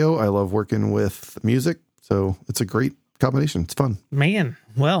audio. I love working with music. So it's a great combination. It's fun. Man,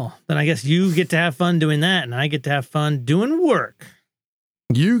 well, then I guess you get to have fun doing that, and I get to have fun doing work.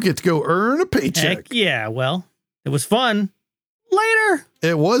 You get to go earn a paycheck. Heck yeah. Well, it was fun. Later.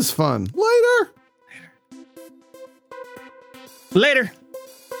 It was fun. Later. Later.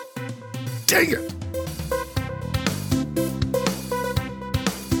 Dang it.